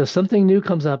 So something new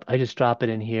comes up, I just drop it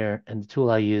in here, and the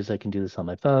tool I use, I can do this on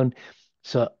my phone.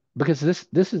 So because this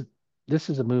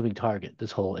is a moving target,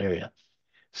 this whole area.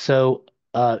 So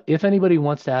if anybody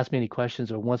wants to ask me any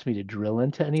questions or wants me to drill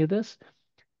into any of this,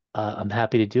 I'm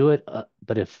happy to do it.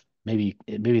 But if maybe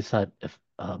it's not if,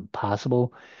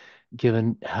 possible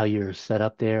given how you're set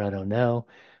up there, I don't know.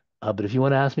 But if you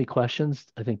want to ask me questions,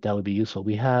 I think that would be useful.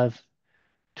 We have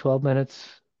 12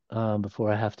 minutes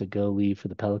before I have to go leave for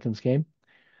the Pelicans game.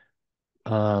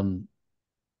 Um,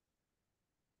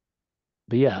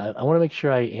 but yeah, I want to make sure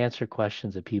I answer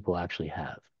questions that people actually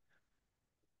have.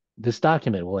 This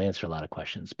document will answer a lot of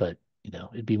questions, but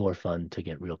it'd be more fun to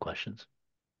get real questions.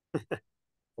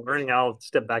 Learning, I'll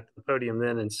step back to the podium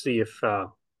then and see if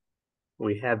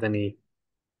we have any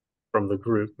from the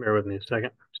group. Bear with me a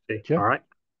second. See. All Sure. right.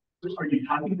 Are you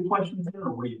typing the questions in,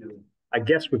 or what are you doing? I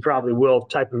guess we probably will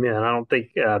type them in. I don't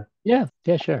think Yeah.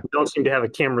 Yeah. Sure. we don't seem to have a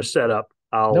camera set up.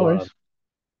 No I'll worries.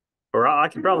 or I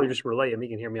can probably just relay him. He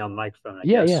can hear me on the microphone, I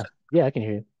Yeah. guess. Yeah. Yeah. I can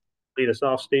hear you. Lead us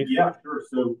off, Steve. Yeah, sure.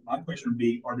 So my question would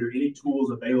be, are there any tools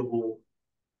available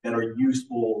that are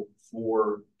useful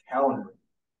for calendaring?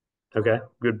 Okay,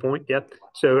 good point. Yep.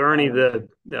 So Ernie, the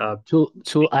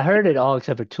Tool. I heard it all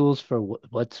except for tools for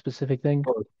what specific thing?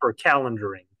 for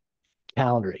calendaring.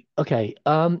 Calendaring. Okay.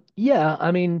 Yeah.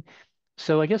 I mean,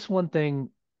 so I guess one thing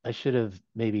I should have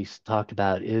maybe talked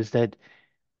about is that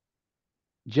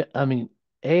I mean,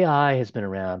 AI has been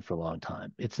around for a long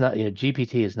time. It's not,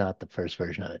 GPT is not the first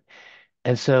version of it.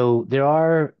 And so there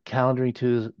are calendaring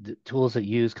tools that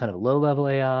use kind of low level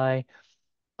AI.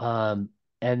 Um,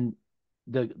 and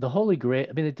the holy grail,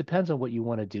 I mean, it depends on what you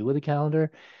want to do with a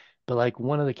calendar. But like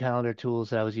one of the calendar tools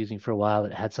that I was using for a while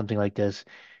that had something like this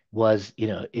was,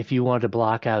 if you wanted to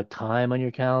block out time on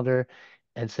your calendar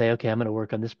and say, okay, I'm going to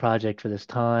work on this project for this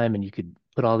time, and you could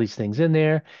put all these things in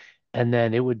there, and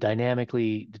then it would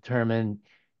dynamically determine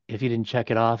if you didn't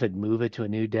check it off, it'd move it to a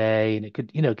new day, and it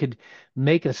could, could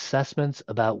make assessments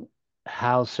about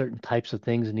how certain types of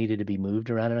things needed to be moved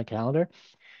around in a calendar.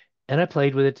 And I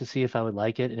played with it to see if I would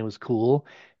like it, and it was cool.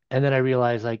 And then I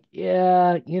realized, like,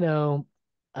 yeah,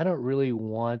 I don't really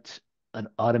want an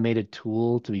automated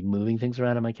tool to be moving things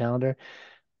around in my calendar.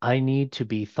 I need to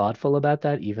be thoughtful about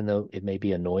that, even though it may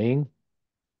be annoying.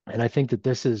 And I think that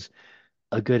this is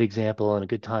a good example and a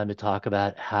good time to talk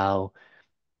about how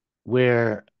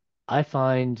where I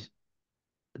find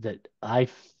that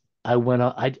I went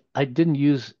on, I didn't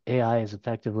use AI as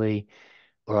effectively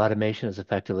or automation as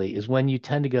effectively is when you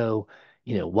tend to go,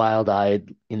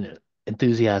 wild-eyed,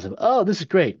 enthusiasm. Oh, this is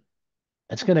great.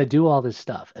 It's going to do all this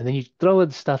stuff. And then you throw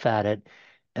in stuff at it,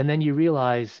 and then you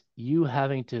realize you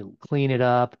having to clean it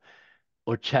up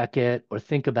or check it or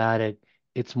think about it,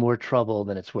 it's more trouble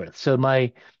than it's worth. So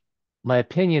my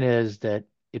opinion is that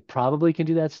it probably can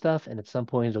do that stuff, and at some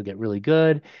point it'll get really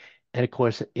good. And of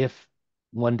course, if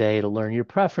one day it'll learn your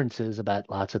preferences about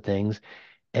lots of things,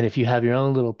 and if you have your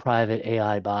own little private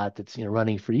AI bot that's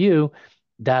running for you,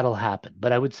 that'll happen.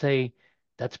 But I would say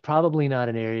that's probably not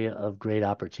an area of great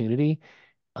opportunity.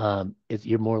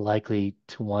 You're more likely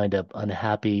to wind up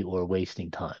unhappy or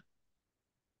wasting time.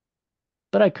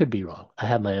 But I could be wrong. I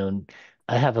have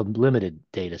a limited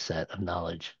data set of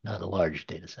knowledge, not a large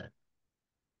data set.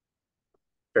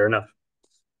 Fair enough.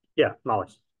 Yeah, Molly.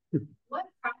 What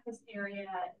practice area is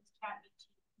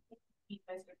ChatGPT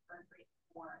most appropriate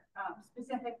for?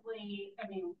 Specifically, I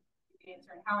mean, you can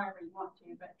answer it however you want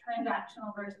to, but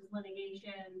transactional versus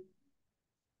litigation.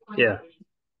 Yeah,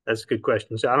 that's a good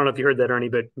question. So I don't know if you heard that, Ernie,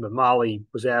 but Molly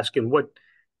was asking what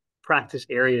practice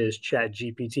area is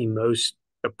ChatGPT most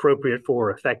appropriate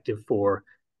for, effective for,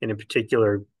 and in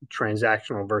particular,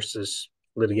 transactional versus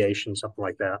litigation, something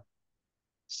like that.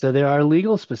 So there are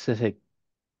legal specific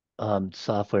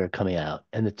software coming out,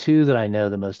 and the two that I know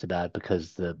the most about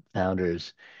because the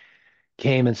founders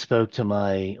came and spoke to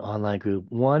my online group.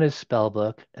 One is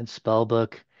Spellbook, and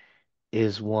Spellbook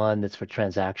is one that's for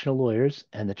transactional lawyers.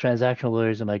 And the transactional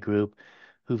lawyers in my group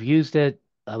who've used it,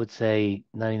 I would say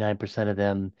 99% of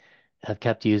them have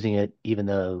kept using it, even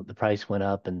though the price went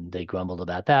up and they grumbled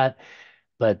about that.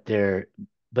 But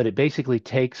but it basically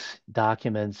takes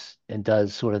documents and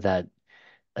does sort of that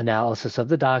analysis of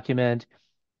the document,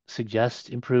 suggests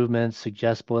improvements,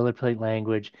 suggests boilerplate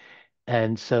language.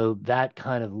 And so that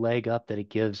kind of leg up that it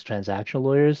gives transactional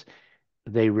lawyers,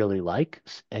 they really like.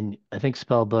 And I think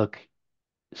Spellbook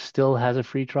still has a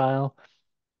free trial,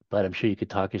 but I'm sure you could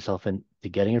talk yourself into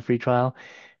getting a free trial.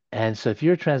 And so if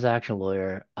you're a transaction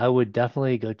lawyer, I would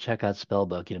definitely go check out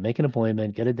Spellbook. Make an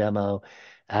appointment, get a demo,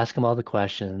 ask them all the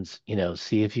questions,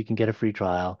 see if you can get a free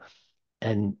trial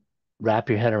and wrap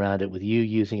your head around it with you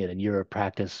using it in your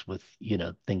practice with,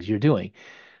 things you're doing.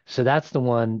 So that's the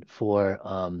one for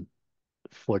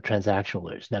transactional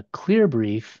lawyers. Now,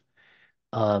 ClearBrief,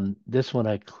 this one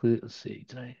let's see,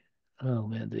 oh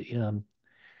man,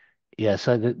 yeah,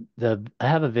 so I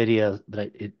have a video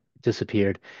it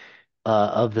disappeared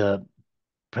of the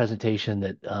presentation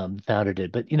that the founder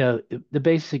did. But the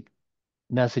basic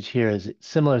message here is a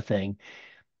similar thing,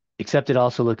 except it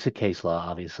also looks at case law,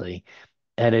 obviously,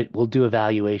 and it will do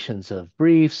evaluations of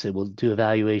briefs. It will do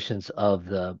evaluations of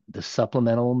the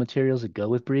supplemental materials that go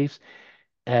with briefs.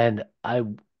 And I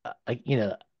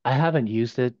I haven't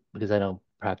used it because I don't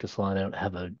practice law and I don't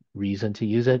have a reason to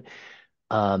use it.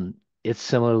 It's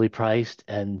similarly priced,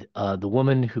 and the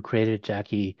woman who created it,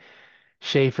 Jackie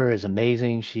Schaefer, is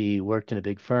amazing. She worked in a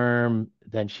big firm,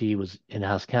 then she was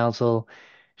in-house counsel.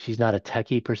 She's not a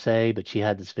techie per se, but she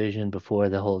had this vision before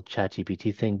the whole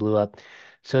ChatGPT thing blew up.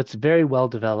 So it's very well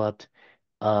developed.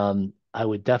 I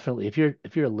would definitely, if you're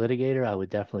a litigator, I would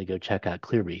definitely go check out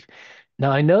ClearBrief. Now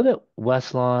I know that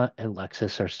Westlaw and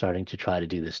Lexis are starting to try to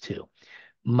do this too.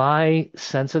 My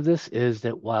sense of this is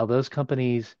that while those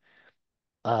companies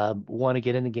want to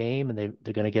get in the game and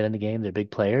they're going to get in the game, they're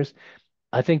big players.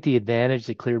 I think the advantage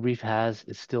that ClearBrief has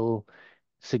is still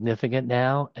significant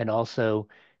now, and also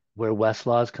where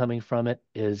Westlaw is coming from it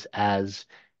is as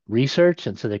research,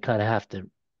 and so they kind of have to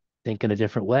think in a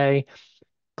different way.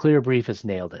 ClearBrief has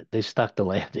nailed it. They stuck the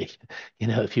landing,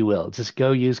 if you will. Just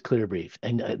go use ClearBrief,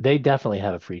 and they definitely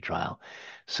have a free trial,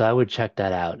 so I would check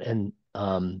that out. And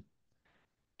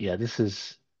yeah,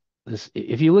 this.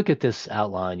 If you look at this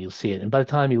outline, you'll see it, and by the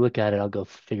time you look at it, I'll go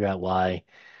figure out why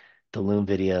the Loom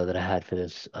video that I had for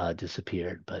this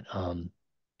disappeared. But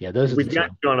yeah, those are the We've got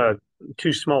two. you on a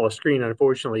too small a screen,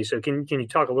 unfortunately. So can you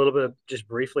talk a little bit just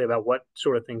briefly about what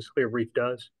sort of things ClearBrief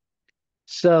does?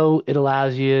 So it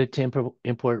allows you to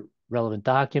import relevant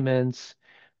documents.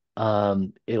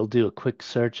 It'll do a quick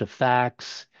search of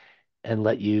facts and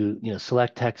let you,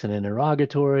 select text and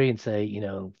interrogatory and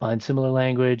say, find similar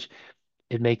language.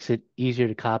 It makes it easier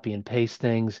to copy and paste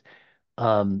things.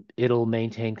 It'll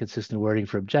maintain consistent wording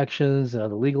for objections and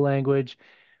other legal language.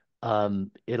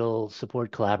 It'll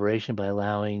support collaboration by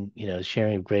allowing,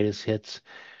 sharing of greatest hits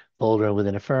folder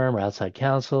within a firm or outside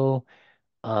counsel.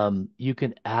 You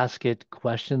can ask it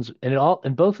questions,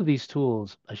 and both of these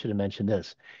tools, I should have mentioned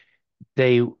this,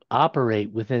 they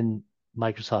operate within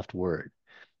Microsoft Word.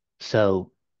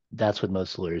 So that's what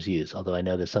most lawyers use. Although I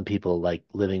know there's some people like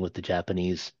living with the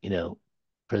Japanese,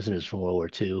 prisoners from World War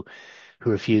II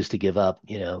who refuse to give up,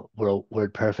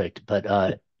 Word Perfect.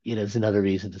 But there's another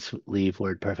reason to leave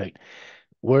Word Perfect.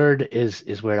 Word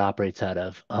is where it operates out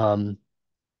of.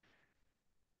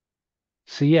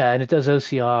 So yeah, and it does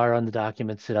OCR on the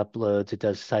documents it uploads. It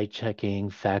does site checking,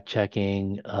 fact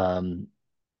checking.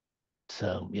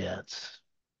 So yeah,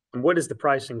 And what is the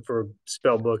pricing for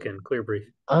Spellbook and Clearbrief?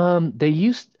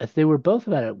 they were both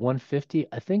about at 150.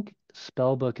 I think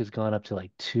Spellbook has gone up to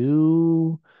like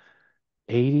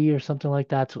 280 or something like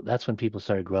that. So that's when people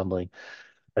started grumbling.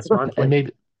 That's And monthly.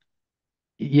 maybe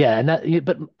yeah, and that yeah,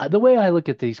 but the way I look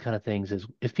at these kind of things is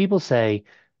if people say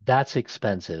that's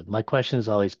expensive, my question is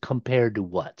always compared to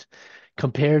what?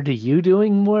 Compared to you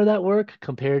doing more of that work,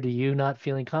 compared to you not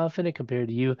feeling confident, compared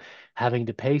to you having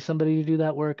to pay somebody to do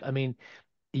that work. I mean,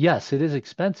 yes, it is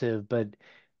expensive, but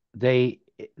they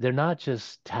they're not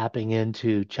just tapping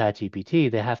into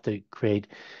ChatGPT. They have to create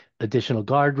additional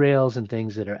guardrails and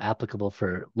things that are applicable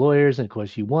for lawyers. And of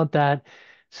course, you want that.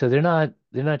 So they're not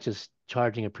just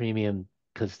charging a premium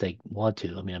because they want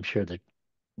to. I mean, I'm sure they're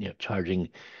charging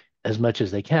as much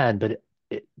as they can, but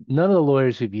none of the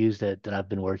lawyers who've used it that I've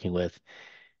been working with,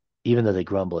 even though they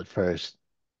grumble at first,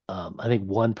 I think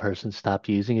one person stopped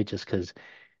using it just because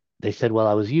they said, well,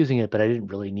 I was using it, but I didn't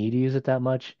really need to use it that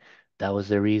much. That was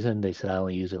their reason. They said, I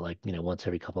only use it like, once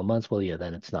every couple of months. Well, yeah,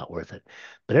 then it's not worth it.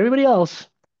 But everybody else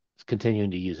is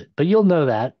continuing to use it. But you'll know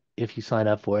that if you sign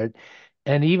up for it.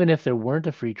 And even if there weren't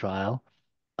a free trial,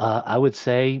 I would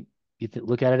say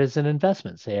look at it as an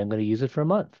investment. Say, I'm going to use it for a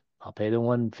month. I'll pay the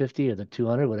 150 or the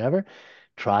 200, whatever.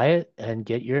 Try it and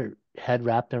get your head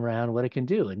wrapped around what it can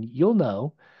do. And you'll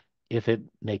know if it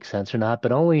makes sense or not,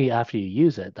 but only after you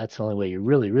use it. That's the only way you're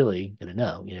really, really going to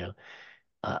know.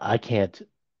 I can't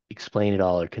explain it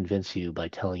all or convince you by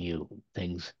telling you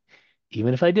things,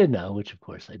 even if I did know, which of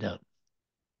course I don't.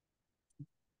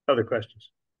 Other questions?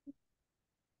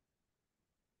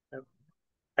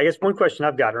 I guess one question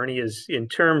I've got, Ernie, is in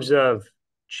terms of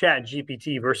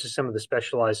ChatGPT versus some of the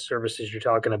specialized services you're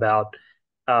talking about,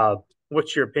 uh,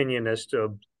 what's your opinion as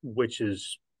to which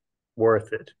is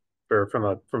worth it from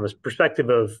a perspective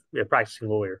of a practicing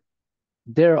lawyer?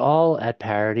 They're all at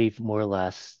parity, more or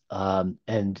less.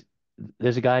 And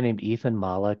there's a guy named Ethan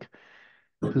Malik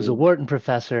who's a Wharton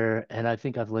professor, and I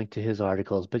think I've linked to his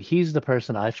articles, but he's the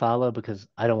person I follow because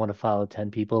I don't want to follow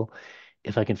 10 people.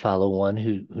 If I can follow one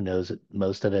who knows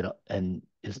most of it and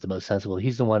is the most sensible,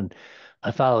 he's the one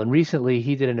I follow. And recently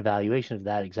he did an evaluation of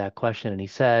that exact question, and he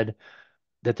said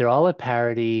that they're all at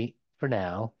parity for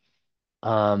now,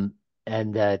 um,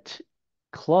 and that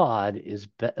Claude is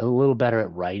a little better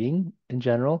at writing in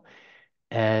general,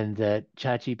 and that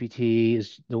ChatGPT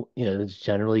is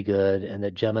generally good, and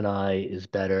that Gemini is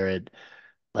better at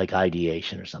like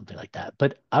ideation or something like that.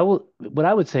 But what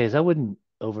I would say is I wouldn't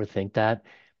overthink that.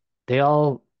 They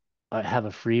all have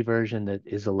a free version that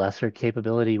is a lesser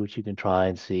capability, which you can try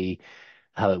and see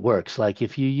how it works. Like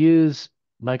if you use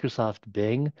Microsoft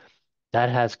Bing, that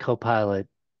has Copilot,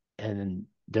 and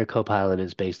their Copilot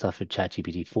is based off of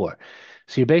ChatGPT 4.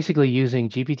 So you're basically using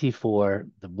GPT-4,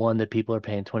 the one that people are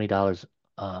paying $20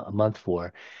 a month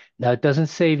for. Now it doesn't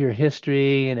save your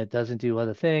history and it doesn't do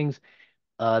other things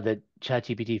that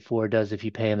ChatGPT 4 does if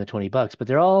you pay them the $20, but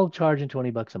they're all charging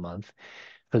 $20 a month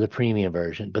for the premium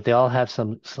version, but they all have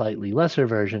some slightly lesser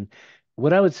version.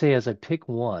 What I would say is I pick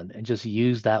one and just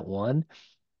use that one.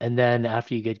 And then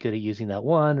after you get good at using that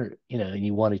one, or and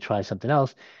you want to try something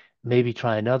else, maybe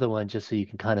try another one just so you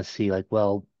can kind of see like,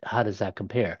 well, how does that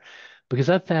compare? Because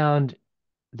I've found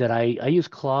that I use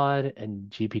Claude and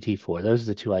GPT-4. Those are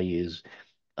the two I use.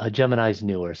 Gemini's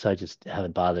newer, so I just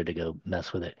haven't bothered to go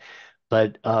mess with it.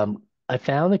 But I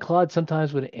found that Claude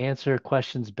sometimes would answer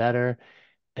questions better.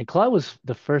 And Claude was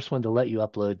the first one to let you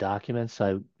upload documents,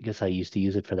 so I guess I used to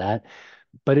use it for that.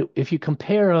 But if you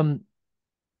compare them,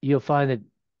 you'll find that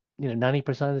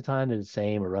 90% of the time they're the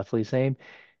same or roughly the same.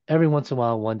 Every once in a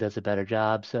while, one does a better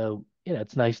job. So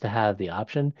it's nice to have the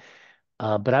option.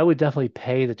 But I would definitely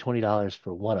pay the $20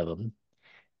 for one of them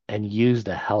and use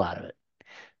the hell out of it.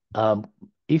 Um,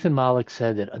 Ethan Malik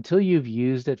said that until you've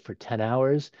used it for 10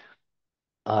 hours,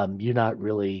 you're not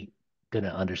really going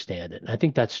to understand it. And I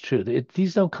think that's true.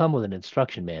 These don't come with an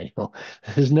instruction manual.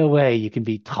 There's no way you can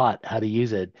be taught how to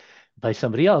use it by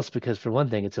somebody else because, for one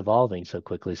thing, it's evolving so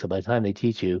quickly. So by the time they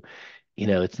teach you,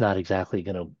 it's not exactly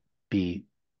going to be,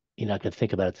 you're not going to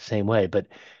think about it the same way. But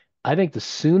I think the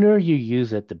sooner you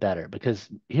use it, the better. Because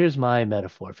here's my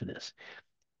metaphor for this.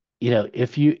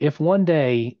 If one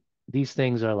day these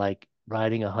things are like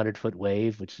riding a 100-foot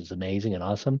wave, which is amazing and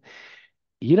awesome,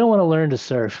 You don't want to learn to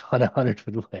surf on a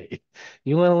 100-foot wave.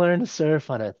 You want to learn to surf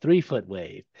on a 3-foot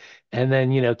wave. And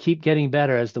then, keep getting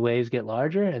better as the waves get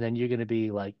larger, and then you're going to be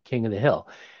like king of the hill.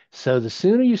 So the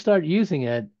sooner you start using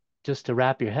it, just to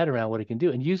wrap your head around what it can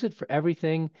do, and use it for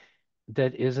everything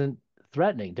that isn't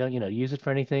threatening. Don't, use it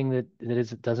for anything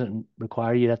that doesn't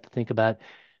require you to have to think about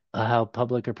how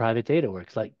public or private data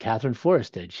works, like Catherine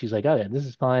Forrest did. She's like, oh yeah, this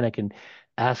is fine. I can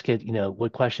ask it,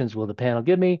 what questions will the panel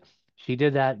give me? She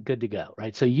did that, good to go,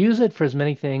 right? So use it for as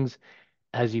many things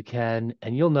as you can,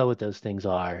 and you'll know what those things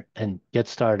are and get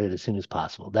started as soon as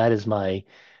possible.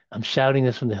 I'm shouting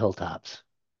this from the hilltops.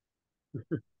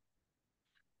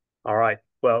 All right.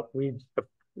 Well, we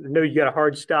know you got a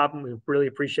hard stop, and we really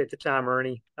appreciate the time,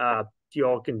 Ernie. You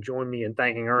all can join me in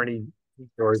thanking Ernie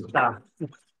for his time.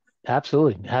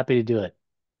 Absolutely. Happy to do it.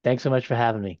 Thanks so much for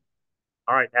having me.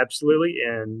 All right, absolutely.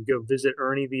 And go visit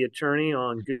Ernie the attorney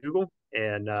on Google.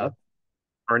 And Yep.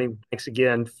 Ernie, thanks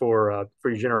again for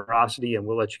your generosity, and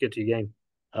we'll let you get to your game.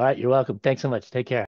 All right. You're welcome. Thanks so much. Take care.